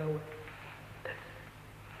mina nawe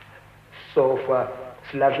sofa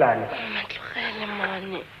silahlane Matlogele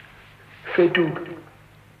mane. fetule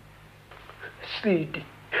sweetie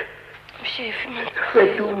Mshefi man.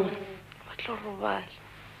 fetule Batlo robala.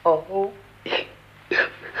 oh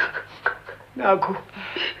nakho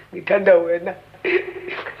ngithanda wena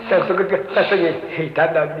tasokuthi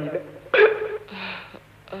ngithanda mina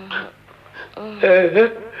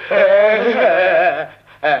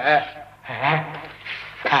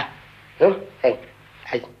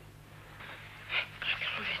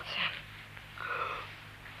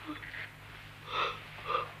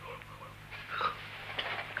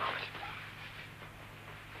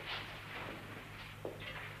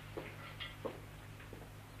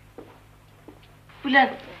Bulan.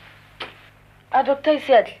 A doctor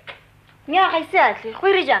isiatle. Ngaka isiatle, go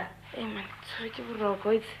ire jang? Man, tshwere ke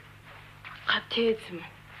boroko itse. Kgathetse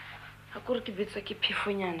man. A kore ke betswa ke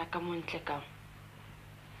phefonyana ka montle ka.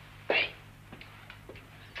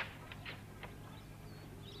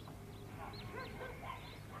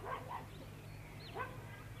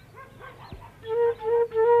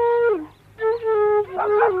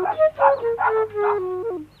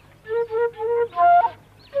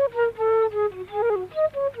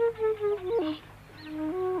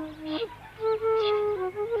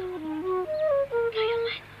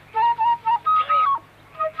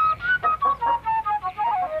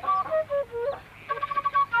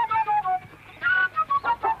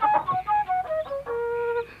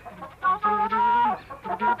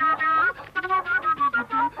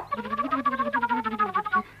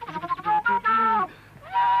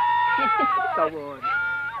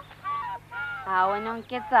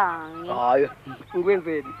 Ketsang. Hayi,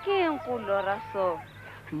 ngikwenzeni? Ke nkolo ra so.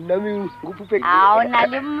 Nami nguphupe. Awu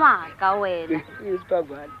nalimaka wena.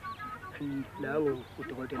 Isiphavana. Nangu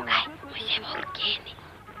udokotela wakho. Usheba urgeni.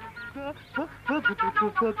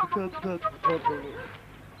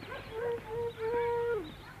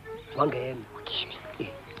 Wangena. Ugeni.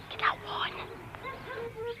 Ngitawubona.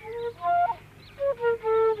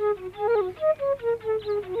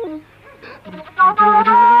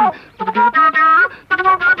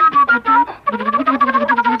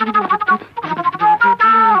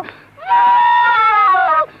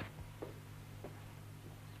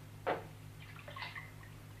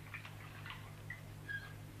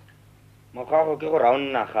 Mokgwa ke go ra o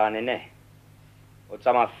nnagane ne. O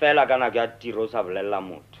tsama fela ka nako ya tiro o sa bolelela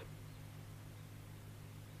motho.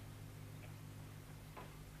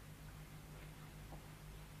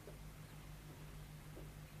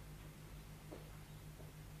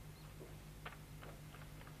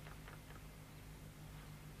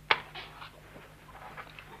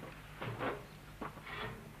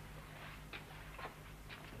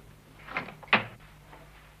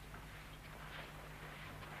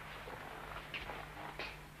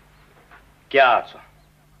 Ke a tswa.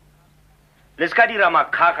 Le ska dira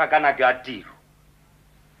makgakga ka nako ya tiro.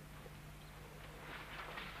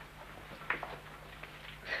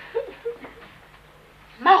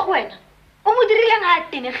 Magwena, o mo dirileng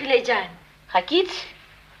a tenegile jaana? Ga ke itse.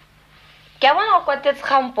 Ke a bona go kwatetse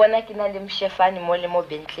ga mpona ke na le Mshefana mo le mo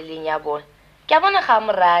bentleleng ya bona. Ke a bona ga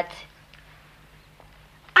morate.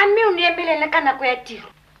 A mme o ne emelele ka nako ya tiro?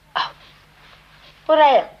 O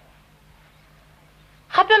raya?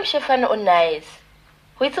 Gape Mshefana o nice.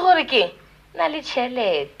 Go itse gore ke na le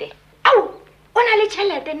tšhelete. Au, o na le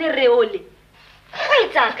tšhelete ne re ole. Go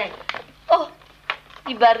etsa kae? Oh,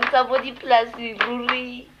 dibari tsa bo dipolasi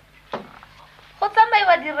ruri. Go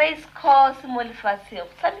tsamaiwa di-race course mo lefatsheng.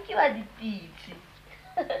 Go tshamekiwa dipitse.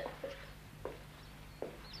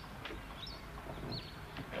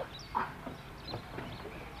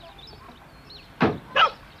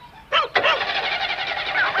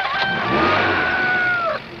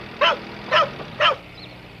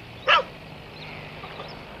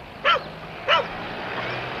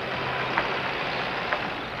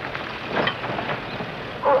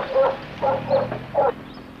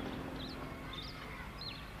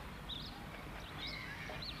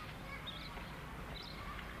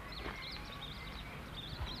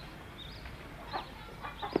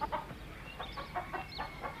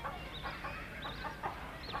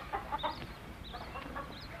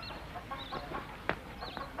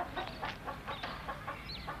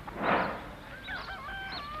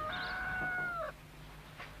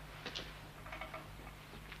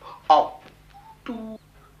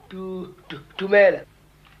 Dumela.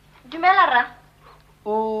 Dumela ra.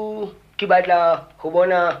 Ke batla go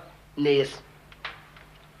bona nurse.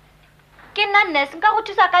 Ke nna nurse nka go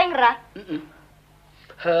thusa ka eng ra?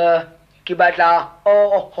 Ke batla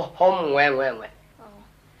ho mngwe.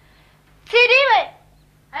 Tsidiwe.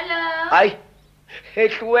 Hello. Ai. He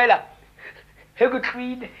tluela. He go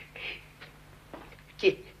tlwile.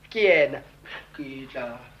 Ke yena. Ke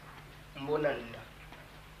tla mbona nna.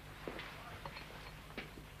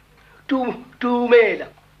 Dumela.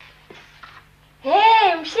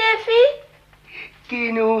 Hey, Mshefi.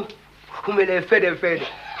 Kino kumele fede.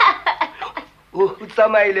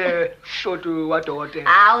 Utsamaile shoto wa dote.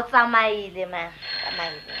 Utsamaile man.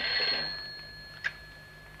 Utsamaile.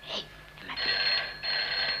 Hey.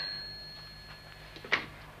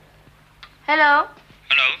 Hello.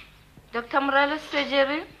 Dr. Morales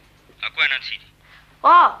surgery? Akwena Tshidi.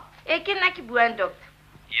 Oh, ke nna ke buang doctor.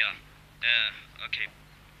 Yeah. Okay.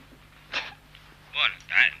 Bona,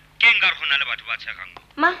 ke nka re gona le batho ba tshegang.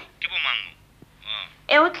 Ma? Ke bo mang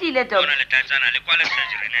mo? O tlile doctor. Bona le tatsana le kwa le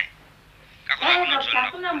surgery ne. Ka go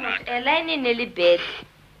Kuna mo line ne le bed.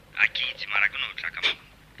 A ke itse mara ke no tla ka mo.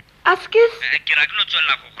 Askis? Ke ra ke no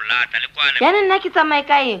tswela go go lata le kwa le. Yana nna ke tsamae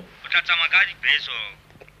ka eng? O tla tsamaya ka dibeso.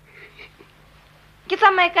 Ke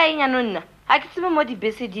tsamae ka eng ya nonna? Ha ke tsebe mo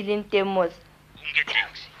dibese di leng teng mos. O nke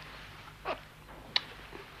taxi.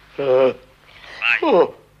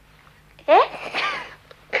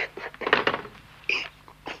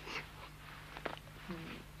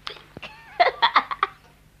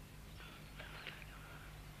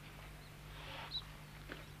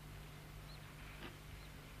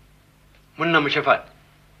 Monna Mshefana.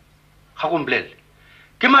 Ga go mplele.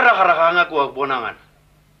 Ke maragaraga nga go bona ngana.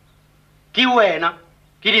 Ke wena,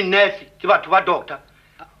 ke di nurse, ke batho ba doctor.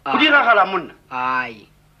 O diragala monna.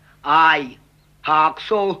 Ai.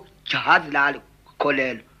 Hakso jahazi lalo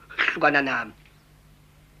kholelo hlukana nami.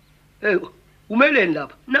 Hey, umeleni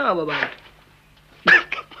lapha? Naba bantu.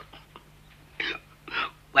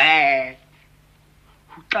 We.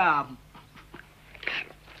 Utam.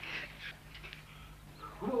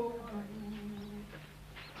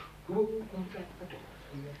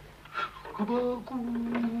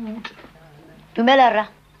 Dumela ra.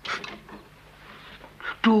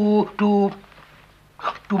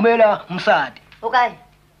 Dumela msadi. Okay.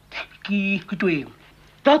 Ke tweng.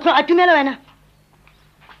 Doctor a dumela wena.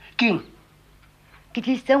 King. Ke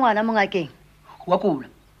tlisitse ngwana mo ngakeng. Wa kula.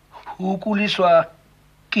 O kuliswa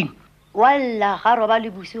king. Walla ga roba le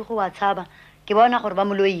bosigo wa tshaba. Ke bona gore ba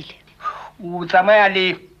moloile. O tsamaya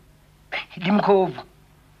le dimkhovu.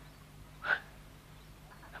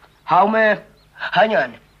 Haume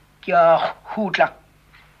hanyane ke a hutla.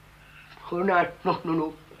 Hona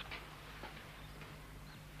no.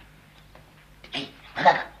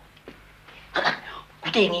 Ngaka.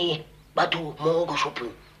 Kuteng batho mo go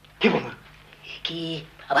shopong. Ke bona. Ke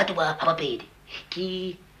batho ba pedi.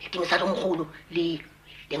 Ke mosadi mogolo le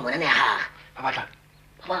ngwana ya gaga. Ba batla.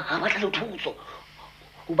 Ba batla le thuso.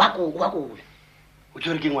 O ba go. O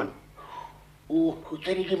tsere ke ngwana. O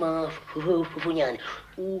tsere ke fufunyane.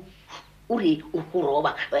 O re o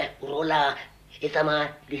roba o rola etsama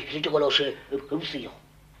le tikoloshe bosigo.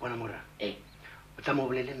 Bona mora. O tsama o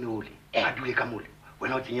bolele meole. A dule ka mole.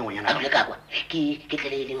 Wena o tsenye ngwana. A dule ka kwa. Ke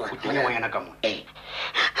tlele le ngwana. O tsenye ngwana ka mole.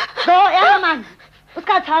 So ema man. O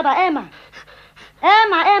ska tshaba ema.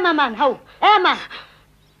 Ema man, hau. Ema.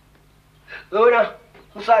 Wena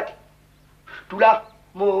musadi. Dula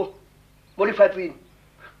mo lifatsini.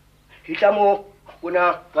 Hitla mo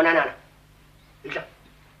bona nana. Hitla.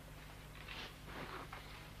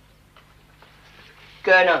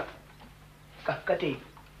 Kana. Kakati.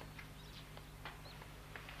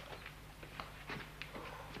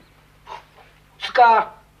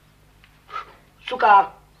 Suka.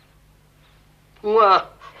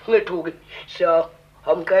 Ngethuki. Siya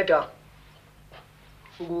hamketa.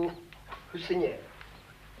 Usinye.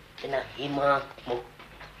 Ena hima mo.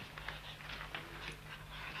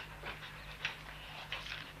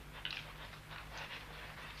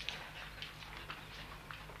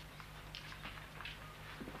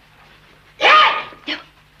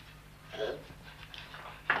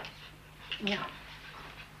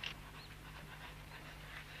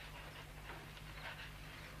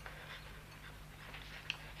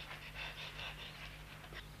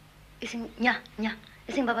 Nya.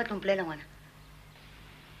 Ising baba tumplela ngwana.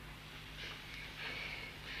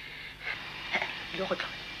 Loko tlo.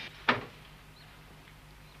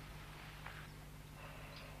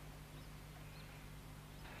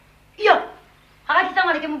 Yo, ha ka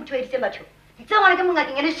tsangwana ke mo botho e ditse batho. Tsangwana ke mo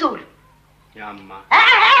ngakeng ya lesolo. Yamma.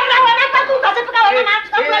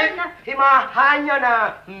 Hima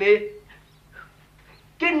hanyana me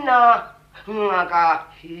ke nna ngaka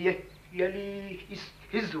yali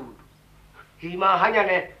izulu hima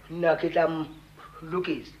hanyane nna ke tla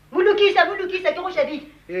lokisa molokisa ke go shebile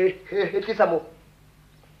e tlisa mo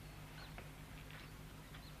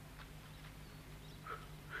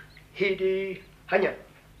hidi hanyane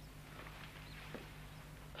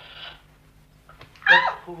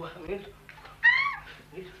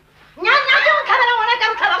nyanya ke go tlhabela ngwana ka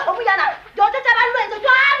botlhaba kgomo jana dilo tsa ba lwetse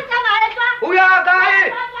tswang tsamaye tswa o ya kae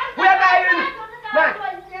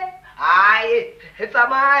ai he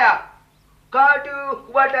tsamaya ka tu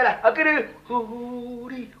batla akere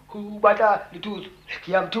hu batla dithuso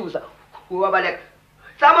ke ya mthusa o ba baleka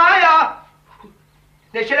tsamaya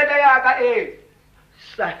ne tšhelete ya ka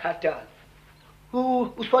Satan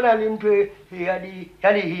o swana le ntho ya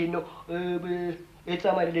lehino e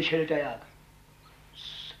tsamaya le tšhelete ya ka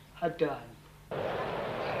Satan.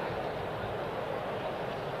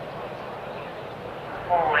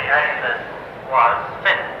 All the aces was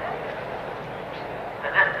finished. The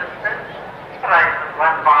distance races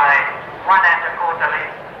won by 1.25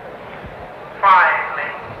 lengths, 5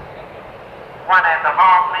 lengths,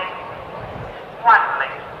 1.5 lengths, 1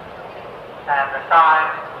 length. And the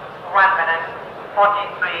time 1 minute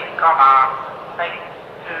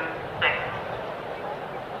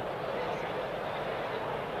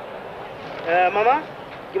 43,826. Mama,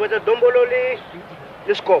 ke batla dombolo le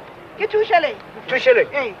scope. ke thušele Thušele.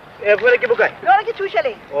 Vele ke bokae? lore ke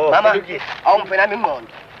thušele Mama, a o mfena mengqondo.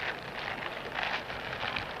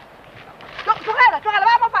 tlogela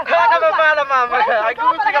ba mafala Ka mafala mama. Ha ke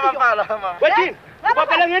botse ka mafala mama. Wethini?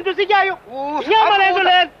 Ubabela ngento sityayo. Inyama lento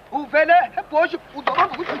lento. Uvele ebhoshi udoba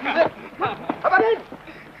ukuthi abaleni.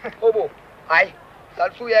 Obo, hayi.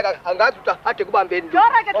 Salifuyeka angazi ukuthi ade kubambeni lo.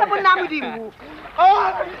 lore ke tla bonna modimo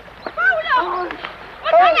Paulo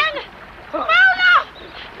Paulo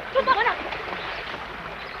Tuta bona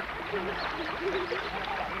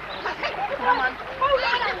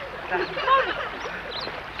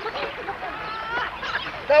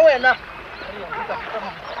Ka wena.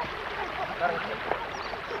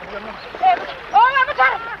 Hola,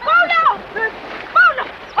 Matara! Paulo! Paulo!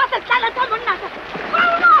 Vas a estar la toma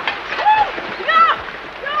Paulo! ¡Ya!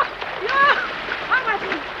 ¡Vamos!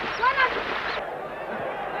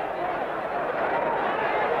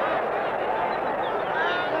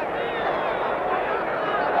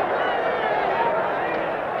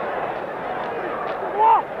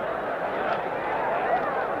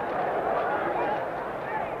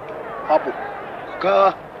 Hapo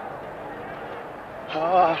ka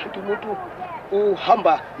tumutu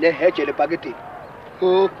uhamba neheje lepaketini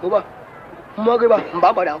ngoba make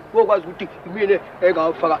mbamba la ukwazi ukuthi imini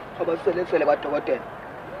engafaka abaselesele badokotela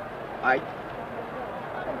hayi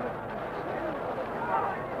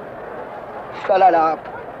hlala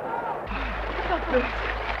lapha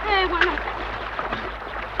bwana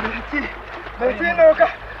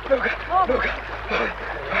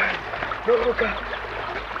Luka.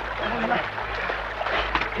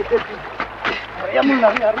 Ya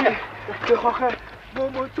mona ria. Ke goga mo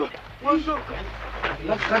motho.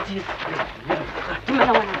 La skati.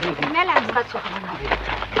 Dumela ba tsogana.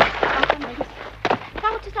 Ka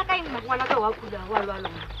go thusa ka eng ngwana ka wa kula wa lwala.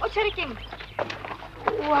 O tshwere keng?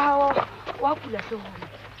 Wa kula se ho.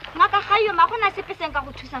 Ngaka ga yo ma gona sepe seng ka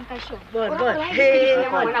go thusang ka shona. Gona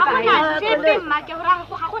sepe mma ke gore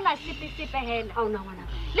ga gona sepe hela. A ona ngwana.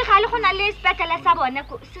 Le ga le gona le spetlele sa bone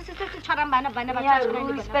se tshwarang bana ba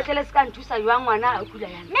tshwarang le spetlele se ka nthusa jwa ngwana a kula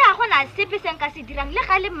yana. Me ga gona sepe seng ka se dirang le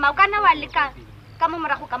ga le mma o kana wa leka ka mo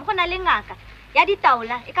morago ka mo gona le ngaka ya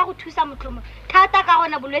ditaola e ka go thusa motlomo thata ka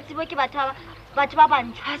gona bolwetse bo ke batho ba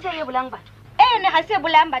bantšha ga se e bolang batho ne ga se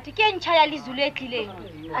bolang batho ke ntšha ya lezulu e tlileng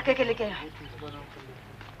a kekelekela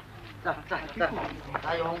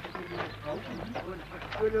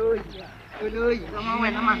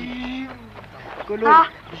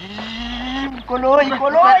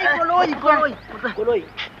Koloi.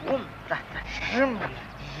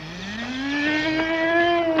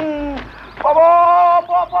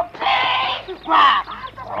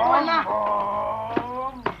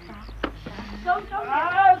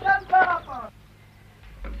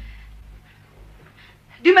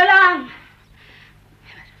 Dumelang.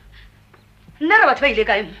 Nna re batho ba ile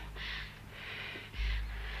kae mo?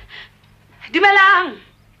 Dumelang.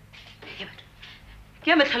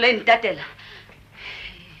 Ke metlholo e ntatela.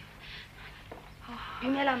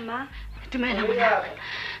 dumela mma Dumela mona.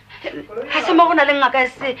 Ha se mo gona le ngaka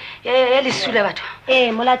se e le sule batho.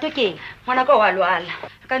 Molato ke Ngwana ka wa lwala.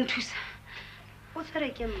 Ka nthusa. o tshwere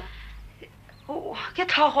ke mma Ke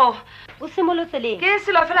tlhogo. o simolotse leng Ke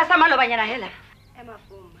selo fela sa malobanyana hela.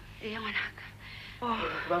 mafoma Ngwanaka.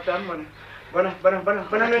 Ba tla mona. Bona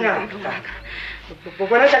nonyana.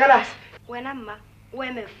 Bona Shakalas. Wena mma, o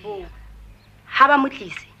eme foo. Ha ba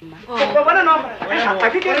motlise. Bona no. A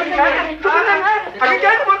ke ke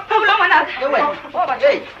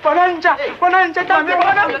Bona nja tame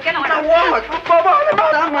bona.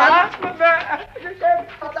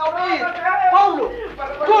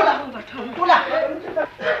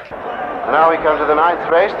 Now we come to the 9th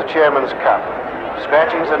race, the Chairman's Cup.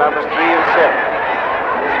 Scratchings are numbers 3 and 7.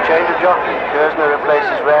 There's a change of jockey. Kersner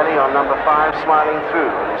replaces Raleigh on number 5, Smiling Through,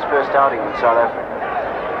 in his first outing in South Africa.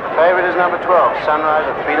 Favorite is number 12, Sunrise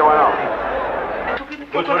at 3 to 1 off.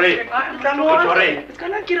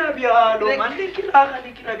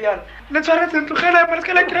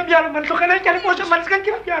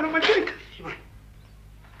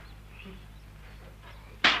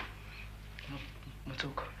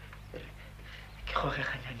 Motsoko. Ke gore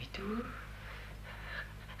ganyane tu.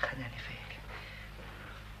 Ganyane fela.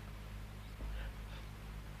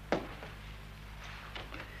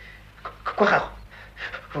 Kwa gago.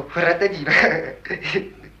 Go rata dira.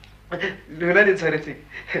 Lona le tshwaretse.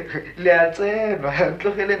 Le a tseba.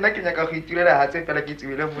 Tlogele nna ke nyaka go itulela ha tse fela ke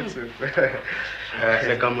tswile motsoko.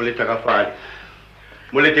 Se ka moleta ka fale.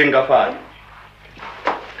 Moleteng ka fale.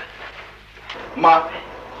 Ma,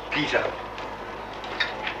 please.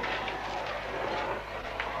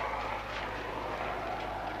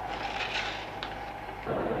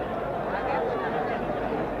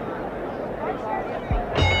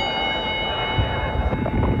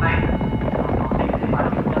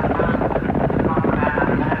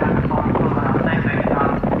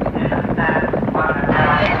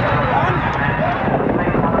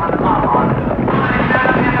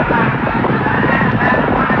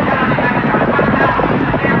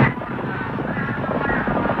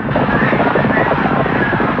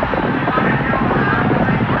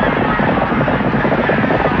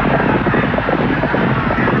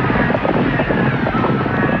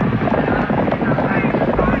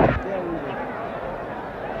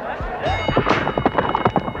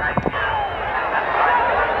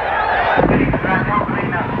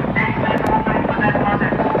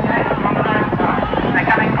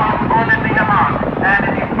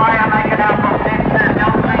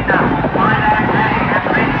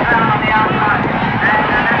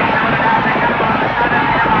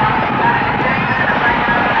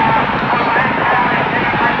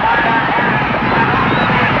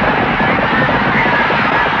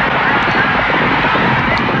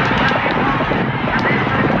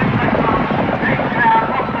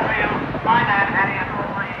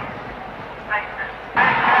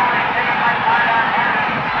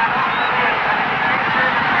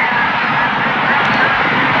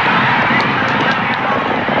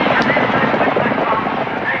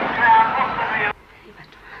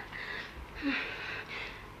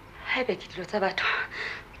 Tsa batho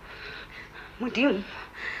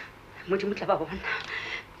modimo tla ba bona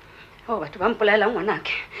o batho ba mpolaela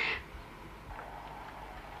ngwanake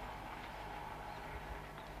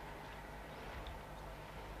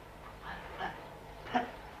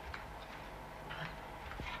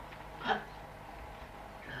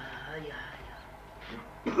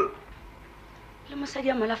le mosadi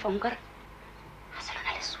ya malafang kare ga se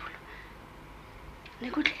lona lesolo ne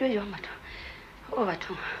go tlilwe yo batho o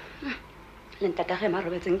batho le ntata ge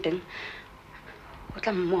marobetseng teng o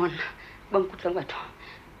tla mmona ba nkutlwang batho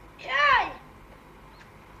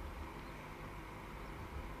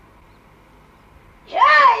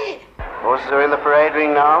Horses are in the parade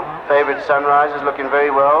ring now. Favorite Sunrise is looking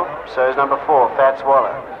very well. So is number 4, Fat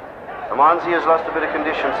Swallow. Amanzi has lost a bit of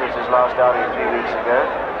condition since his last outing 3 weeks ago.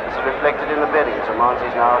 This is reflected in the betting as Amanzi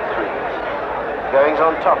is now at 3. Going's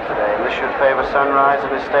on top today, and this should favour Sunrise,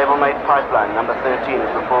 and his stablemate Pipeline, number 13,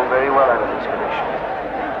 has performed very well under these conditions.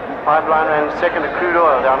 Pipeline ran second to Crude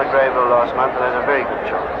Oil down at Greyville last month and has a very good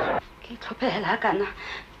chance.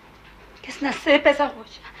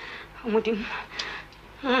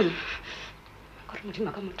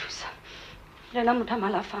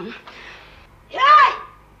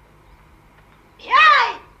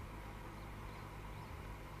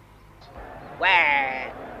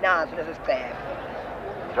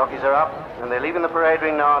 Jockeys are up, and they're leaving the parade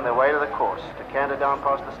ring now on their way to the course. To canter down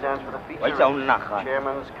past the stands for the feature.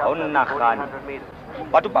 Chairman's Cup over 1,400 meters.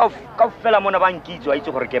 Batho ba kaofela mona ba nkitso a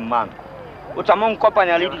itse gore ke mang. O tsa mong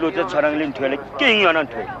kopanya le dilo tse tshwarang le nthwele. Ke eng yona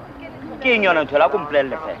nthwele? Ke eng yona nthwele a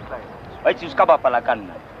komplelle fela. Ba itse ska bapala ka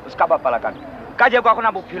nna. O ska bapala ka nna. Ka je kwa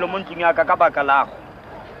gona bophelo mo ntlong ya ka ka baka la go.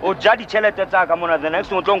 O ja ditšhelete tsa ka mona the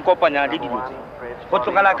next one tlo nkopanya le dilo tse. Go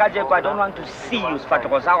tlogela ka je kwa I don't want to see you.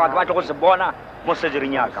 Sefatlego sa go a ke batla go se bona. mo surgery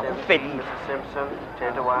Ngaka go fedile. Mrs. Simpson,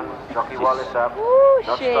 10 to 1. Jockey Wallace up.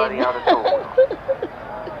 Not starting out at all.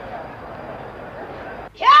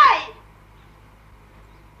 Yay!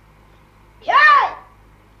 Yay!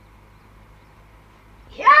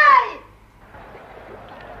 Yay!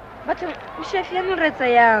 But Mshefana retsa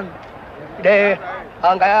yang. De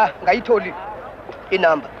angayitholi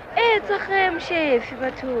inamba. It's a Mshefi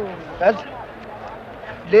bathu. Yazi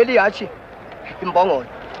leli yathi imbongolo.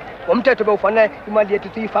 Umthetho bewufanele imali yethu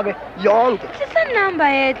siyifake yonke. Sisa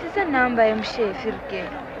number yomshefi ke.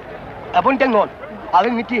 Yabona into engcono.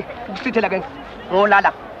 Ake ngithi ukusithela ke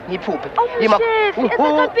ngolala ngiphuphe. Mshefi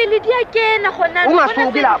esakapiliti yakena khona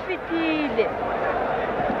ungasuki lapho. Fitile.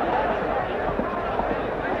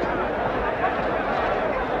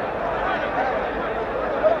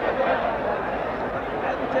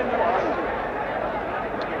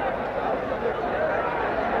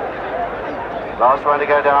 Last one to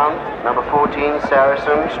go down, number 14,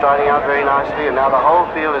 Saracen, striding out very nicely, and now the whole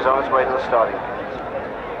field is on its way to the starting gates.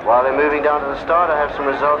 While they're moving down to the start, I have some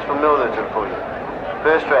results from Milnerton for you.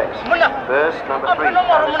 First race, first, number 3,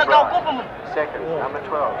 Alice Ryan. Second, number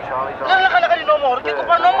 12, Charlie's on. Third,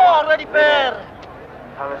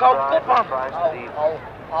 Alice Ryan, prize to lead.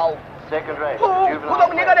 Second race, Juvenile.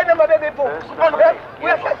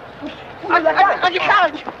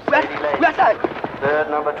 First race, third,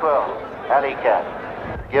 number 12. Alley Cat.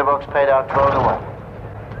 Gearbox paid out 12 to 1.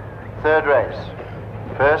 Third race.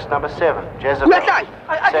 First, number 7, Jezebel. Second,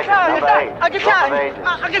 number 8, Rock of Ages.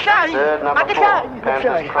 Third, number 4,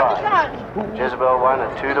 Panther's Cry. Jezebel won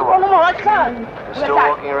at 2 to 1. They're still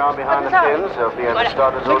walking around behind the pins. They'll be under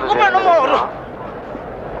starters orders any minute now.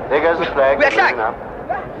 There goes the flag, moving up.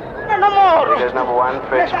 There goes number 1,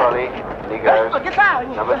 Fred's Folly. He goes.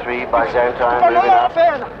 Number 3, Byzantine, moving up.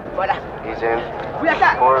 He's in.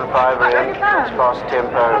 4 and 5 are in. It's fast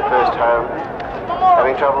tempo and first home.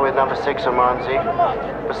 Having trouble with number 6, Amanzi.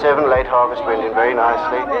 Number 7, Late Harvest went in very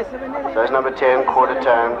nicely. So is number 10, Quarter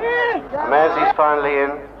Tone. Amanzi's finally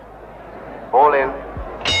in. All in.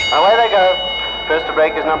 Away they go. First to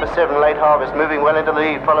break is number 7, Late Harvest, moving well into the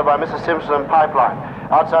lead, followed by Mrs. Simpson and Pipeline.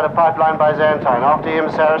 Outside of Pipeline, Byzantine. After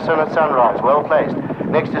him, Saracen and Sunrise, well placed.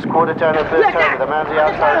 Next is Quarter Tone and First Home, with Amanzi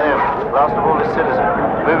outside them. Last of all is Citizen.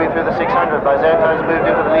 Moving through the 600, Byzantine's moved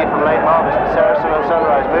into the lead from Late Harvest, with Saracen and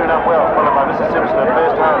Sunrise moving up well, followed by Mrs. Simpson and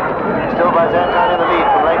First Home. Still Byzantine in the lead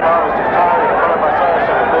from Late Harvest, who's tiring, followed by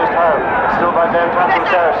Saracen and First Home. Still Byzantine from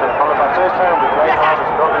Saracen, followed by First Home, with Late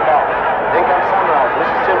Harvest dropping back. Then comes Sunrise,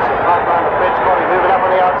 Mrs. Simpson, Pipeline and Fred's Body moving up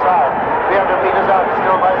on the outside. 300 metres out,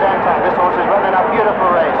 still Byzantine. This horse is running a beautiful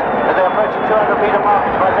race. As they approach the 200 metre mark,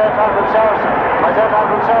 it's Byzantine from Saracen. Byzantine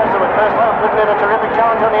from Saracen with First Home putting in a terrific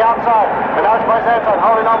challenge on the outside. And now it's Byzantine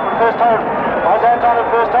holding on from First Home. Byzantine and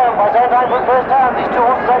First Home. Byzantine from First Home. These two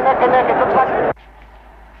horses are neck and neck. It looks like...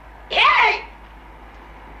 Yay!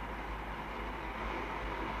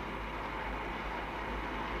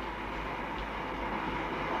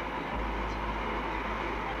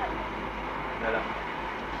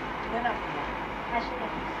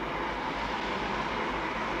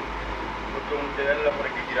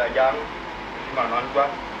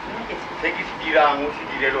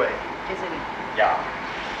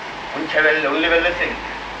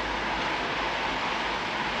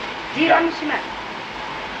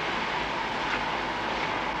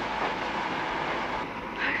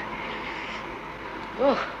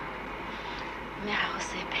 Oh, me hago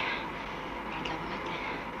sepe.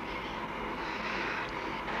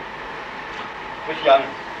 What's young?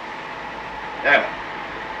 Yeah.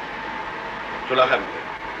 Tulahan.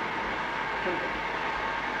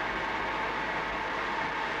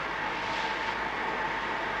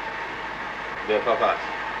 Dia papas.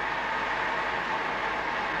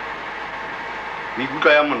 Minggu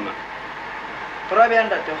kaya mana? Terapi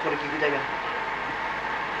anda tu khori kita kan.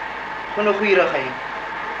 Kono khuira khay.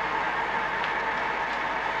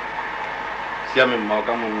 Siapa mau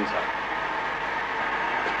kamu misal?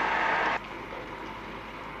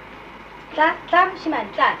 Tam Mshefana,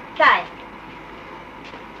在。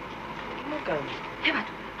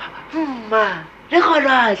 Ma, le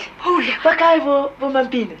kholwasi. Hola, ba kae bo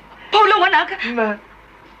mampina? Paulo ngwanaka. Ma.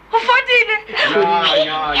 O fodile.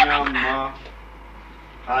 Ya, ma.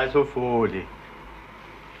 Ha so fodi.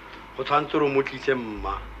 Go tshwantse re mo tlise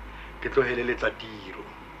mma. Ke tloheleletsa tiro.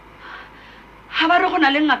 Ha ba re go na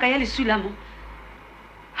le ngaka ya lesula mo.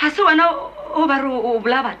 Ha se wena o ba re o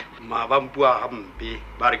bola batho. Ma ba mpua gampe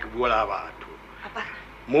ba re ke bola batho.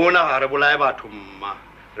 Mona ga re bolae batho mma.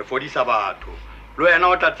 Re fodisa batho. Lo yena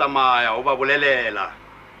o tla tsamaya o ba bolelela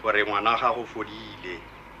gore ngwana ga go fodile.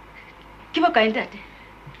 Ke ba ka entate?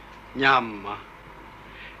 Nyamma.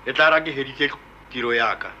 E tla ra ke heditse tiro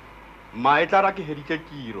yaka mma e tla ra ke heditse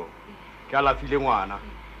tiro ke alafile ngwana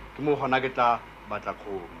ke mo gona ke tla batla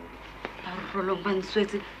kgomo rolong ba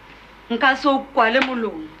nswetse nka se o kwale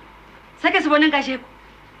molomo se ke se boneng ka sheko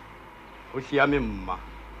go siame mma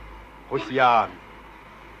go siame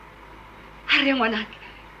a re ngwanake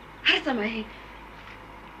a re tsamaeng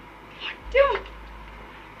timo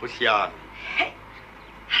go siame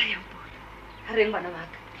a re yang pula a re ngwana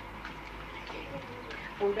baka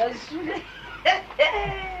pula sule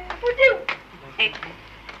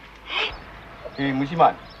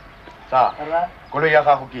mosimane sa koloi ya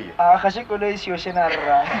gago ke ga se koloi seo sena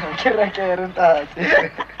rra ke rakere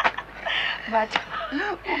ntate batho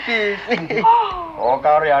o petse o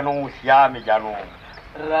ka re yaanong o siame jaanong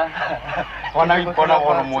rra gona ipona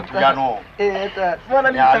gore motho jaanong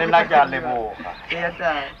ya le nna ke a leboga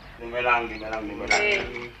dumelang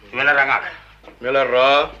dumela rangaka dumela rra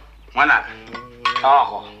ngwanaka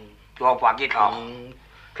tlhogo ke opwa ke tlhogo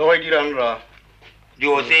tlhogo e dirang rra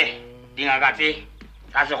diose dingaka tse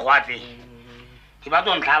tsa sekgwa tse ke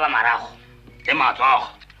batlo ntlhaba marago le matsogo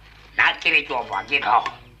nna ke re ke opwa ke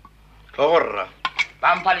tlhogo tlhogo rra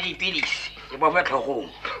ba mpha le dipilisi ke bofe tlhogong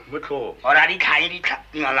mo tlhogo gore a ditlhae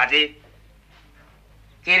dingaka tse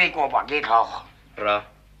ke re ke opwa ke tlhogo rra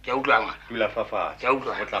ke utlwa ngwana dula fa fatshe ke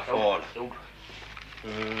utlwa o tla fola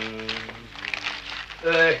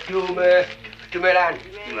dumelang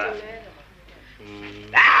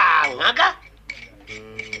ngaka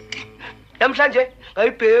namhlanje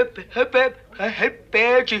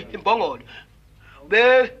ngayibheji imbongolo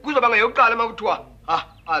kuzoba ngeyokuqala uma kuthiwa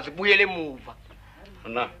azibuyele emuva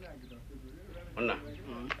monna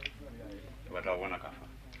ke batla go bona kafa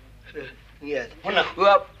monna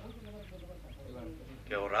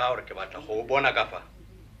ke o raya gore ke batla go bona kafa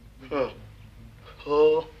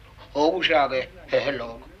o bushake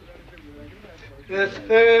heloko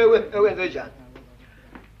ewenze njani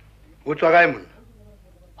o tswa kae monna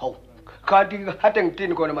hawu kanti kade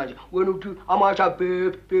ngitini khona manje wena uthi amasha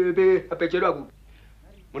abhetshelwa kuphi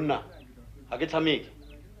monna ga ke tshameke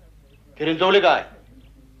ke re ntse o le kae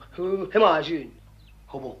emashini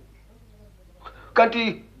hobo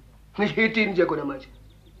kanti ngihitini nje khona manje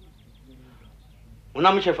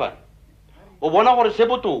monna Mshefana o bona gore se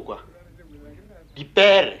botoka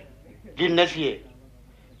dipere le nnesie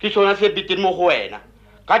ke sona se beteng mo go wena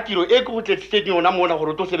ka tiro e ke go tletsitseng yona mona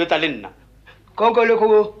gore o tlo sebetsa le nna konke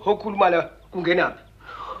lokho okhulumana kungenaphi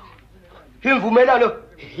imvumelano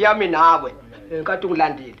yami nawe enkathi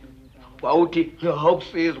ungilandile wawuthi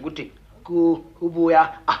awukusiza ukuthi kubuya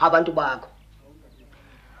abantu bakho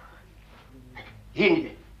yini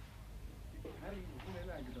le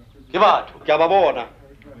ke batho ke a ba bona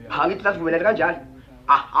angithi sasivumelane kanjani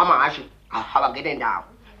amahashi abangene ndawo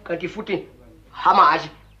kanti futhi amahashi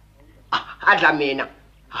adla mina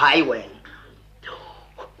hayi wena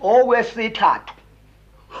okwesithathu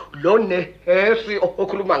lone esi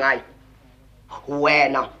okhuluma ngayo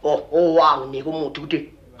wena owanginika umuthi ukuthi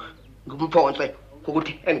ngimphonse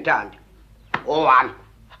ukuthi engithanda owami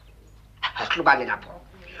asihlukane lapho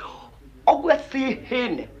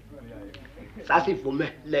okwesihine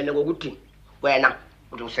sasivumelene ngokuthi wena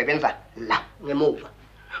uzosebenza la ngemuva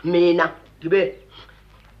mina ngibe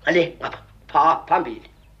ale ngapha phambili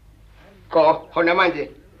khona manje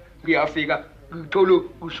ngiyafika ngithola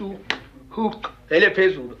ushu hele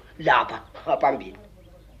phezulu lapha phambili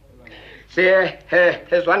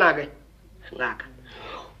ezwana ke ngaka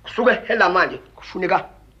kusuke hela manje kufuneka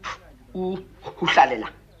uhlale la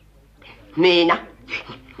mina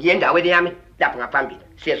yendaweni yami lapha ngaphambili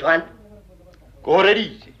siyezwana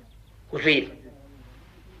koreditse uzile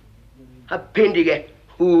aphindi ke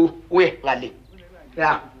uye ngale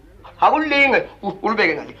ya akulinge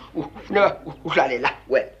ulubeke ngale ufuneka uhlale la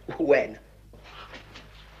wena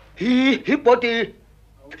ibhodi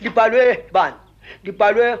libhalwe bani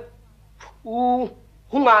libhalwe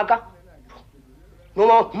ungaka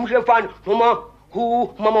noma Mshefana noma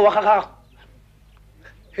umama wakha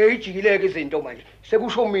ejikileke izinto manje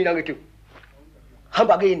sekusho mina ngithi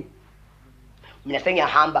hamba kini mina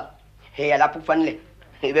sengiyahamba heya lapho kufanele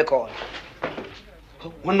ibe khona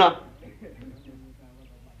monna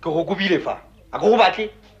ke go kubile fa a go batle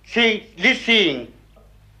se le seng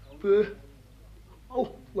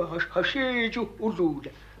hashithi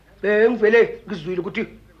udlula bengivele ngizwile ukuthi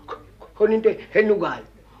khona into enukayo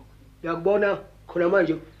yakubona khona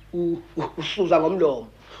manje usuza ngomlomo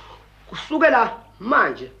kusukela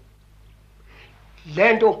manje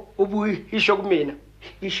lento obuyisho kumina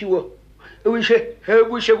ishiwo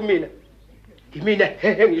ebuyishe kumina imina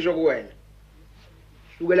engisho kuwena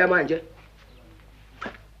sukela manje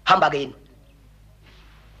hamba kini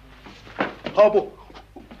habo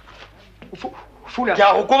Funa. Ke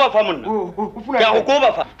a go koba fa monna. Ke a go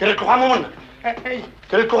koba fa. Ke re tloga mo monna.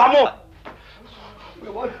 Ke re tloga mo.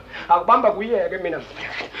 Akubamba kuyeke mina.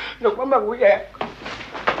 Nokubamba kuyeke.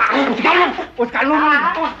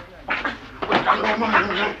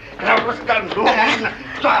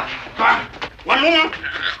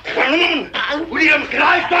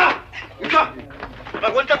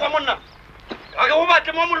 Bakwenta kwa monna. Ake o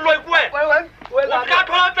batle mo mollo ikwe. O ka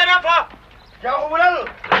thola tsena fa. Ya go bolalo.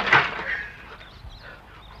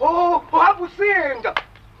 Oh, o ha businga.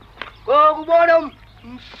 Go kubona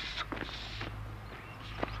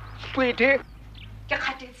Sweetie. Ke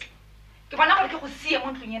kgatetse. Ke bona gore ke go sie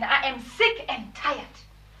mo ntlong ena. I am sick and tired.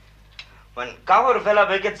 Man, ka gore fela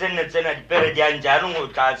beke tsene tsena dipere di anjane go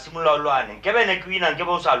tla simolola lwane. Ke bene ke wina ke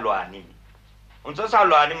bo sa lwane. O ntse sa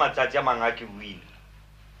lwane matsatsi a manga ke wina.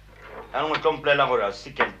 Ana go tlomplela gore I'm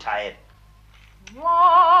sick and tired.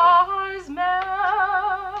 Wise man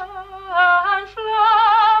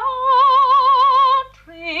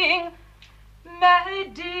fluttering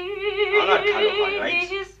melodies.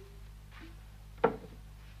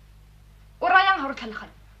 O rayang ha re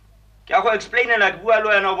tlhaloganya. Ke a go explainela ke bua le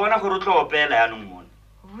wena o bona gore o tlo opela ya nong mona.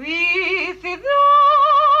 With the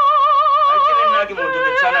a tsene nna ke motho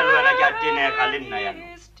ke tsana le wena ke a tenega le nna ya nong.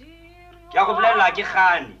 Ke a go bolela ke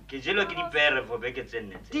gane ke jelo ke dipere fo beke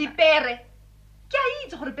tsene tse. Dipere. Ke a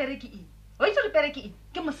itse gore pere ke eng. O itse gore pere ke eng.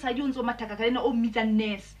 Ke mosadi o ntse o mathaka ka lena o mmitsa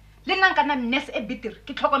nurse. Le nna nka nna nurse e betere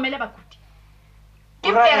ke tlhokomele bakudi.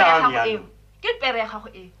 Ke pere ya gago eo. Ke pere ya gago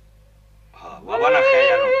eo. Ha wa bona ge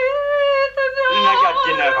ya nong. Nna ke a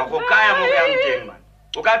tenega go kaya mo yang teng man.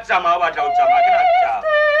 O ka tsamaya o batla o tsamaya ke na tsa.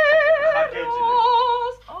 Ga ke tsile.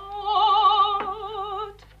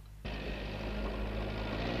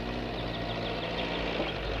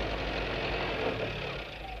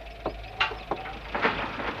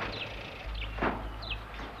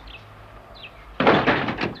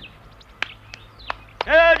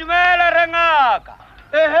 Dumela re Ngaka.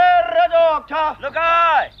 Re doctor. Le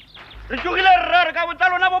kae? Re tsogile re ka botsa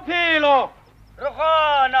lona bophelo. Re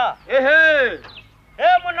gona.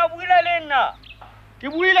 Monna buile le nna. Ke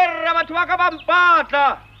buile re batho ba ka ba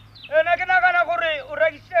mpatla. Ena ke nagana gore o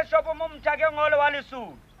rekise shopo mo eKGOLO wa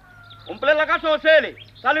lesolo. O mpolela ka sosele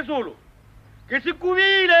sa lesolo. Ke se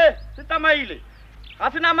kubile, se tamaile.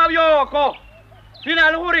 Ga se na mabjoko. Se na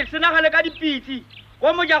le gore se nagale ka dipitsi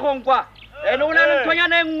ko mojagong kwa. Ene o na le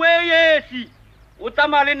nthonyana e nngwe yesi. O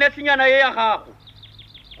tsamaya le nesenyana e ya gago.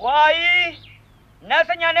 Wai,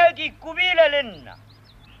 nesenyana e ke ikubile le nna.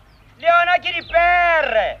 Le yona ke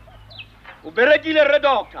dipere. O berekile re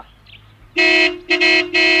doctor.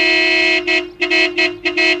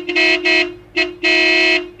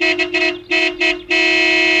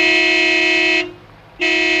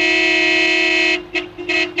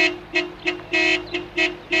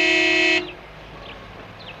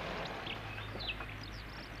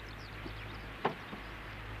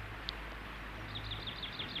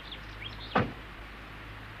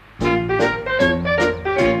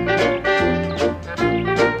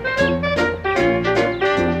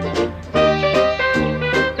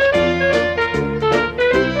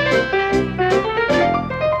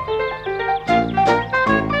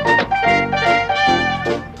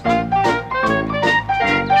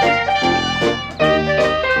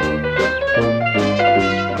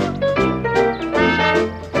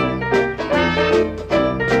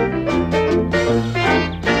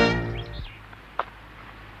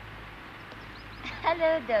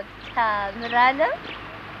 Mrano?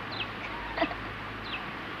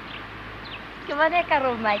 Ke bona ka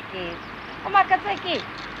ro maketse. O makatsa ke?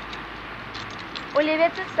 O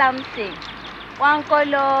lebetse something. Wa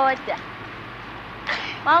nkolota.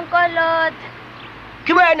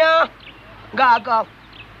 Ke wena Ngaka.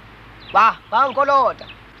 Ba nkolota.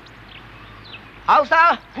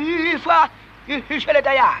 Hausa ifa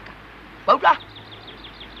isheleta yaka. Bauta.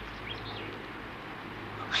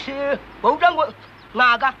 Se bauta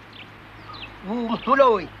Ngaka.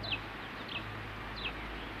 Muloi.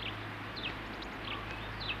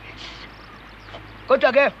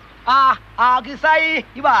 Kodwa ke akisai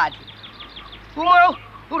ibati. Umo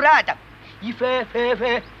urata. Ife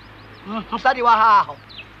msadi wa haho.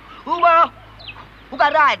 Umo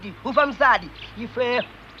ukarati ufa msadi. Ife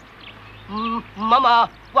mama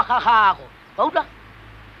wa haho. Bauta.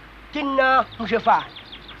 Tina Mshefana.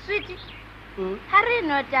 Sweetie. Hari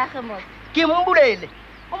no tage mos. Ke mbulele.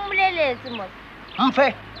 O mmoleletse mos.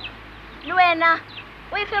 Mfe. Le wena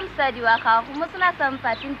o ife msadi wa gago mo sena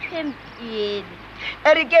sampati nthempiele.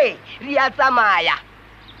 Erike ria tsamaya.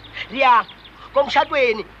 Ria ko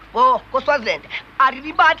mshatweni ko Swaziland. Ari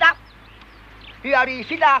ribata. Ari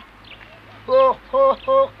fila ko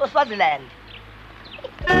Swaziland.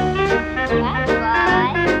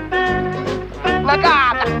 Ngaka.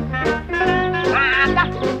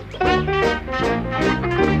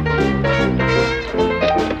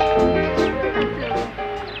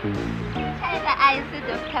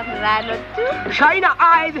 China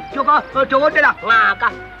eyes, juga dokotela Ngaka.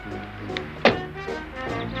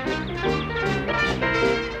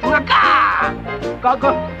 Ngaka.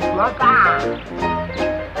 Ngaka. Ngaka.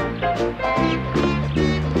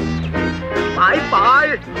 Bye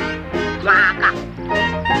bye. Ngaka.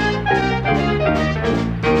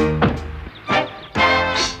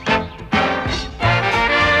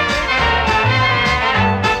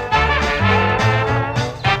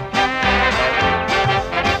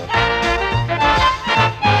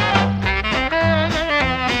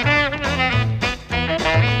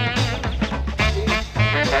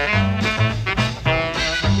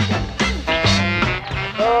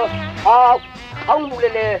 Ông mù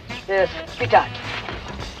lên hospital.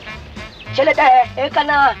 Chele dah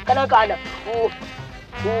kana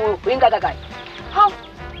winga kakai. How?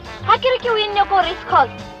 Hakiri ki win ko risk call.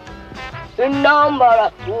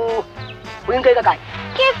 Number winga kakai.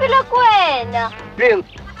 Ke fila kwena. Ring.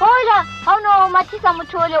 Hola, how no matisa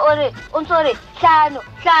muthole ore unsore hlanu.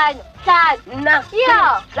 Na.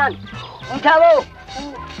 Yeah. San. Uthabo.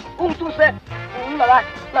 Tuse.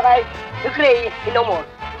 Nagai. Ikrei inomor.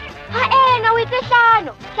 Na wite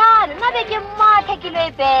hlanu. Nabe ke matha kilo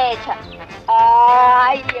ebecha.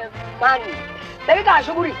 Ay, man. Tapi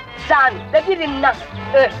kasho kuri. San. Tapi rinna.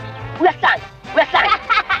 Uyasan.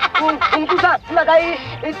 Tuse. Nagai.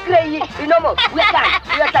 Ikrei inomor. Uyasan.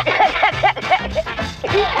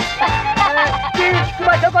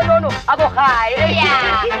 Masoko nono. Ako kaya.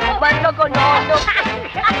 Yeah. Masoko nono.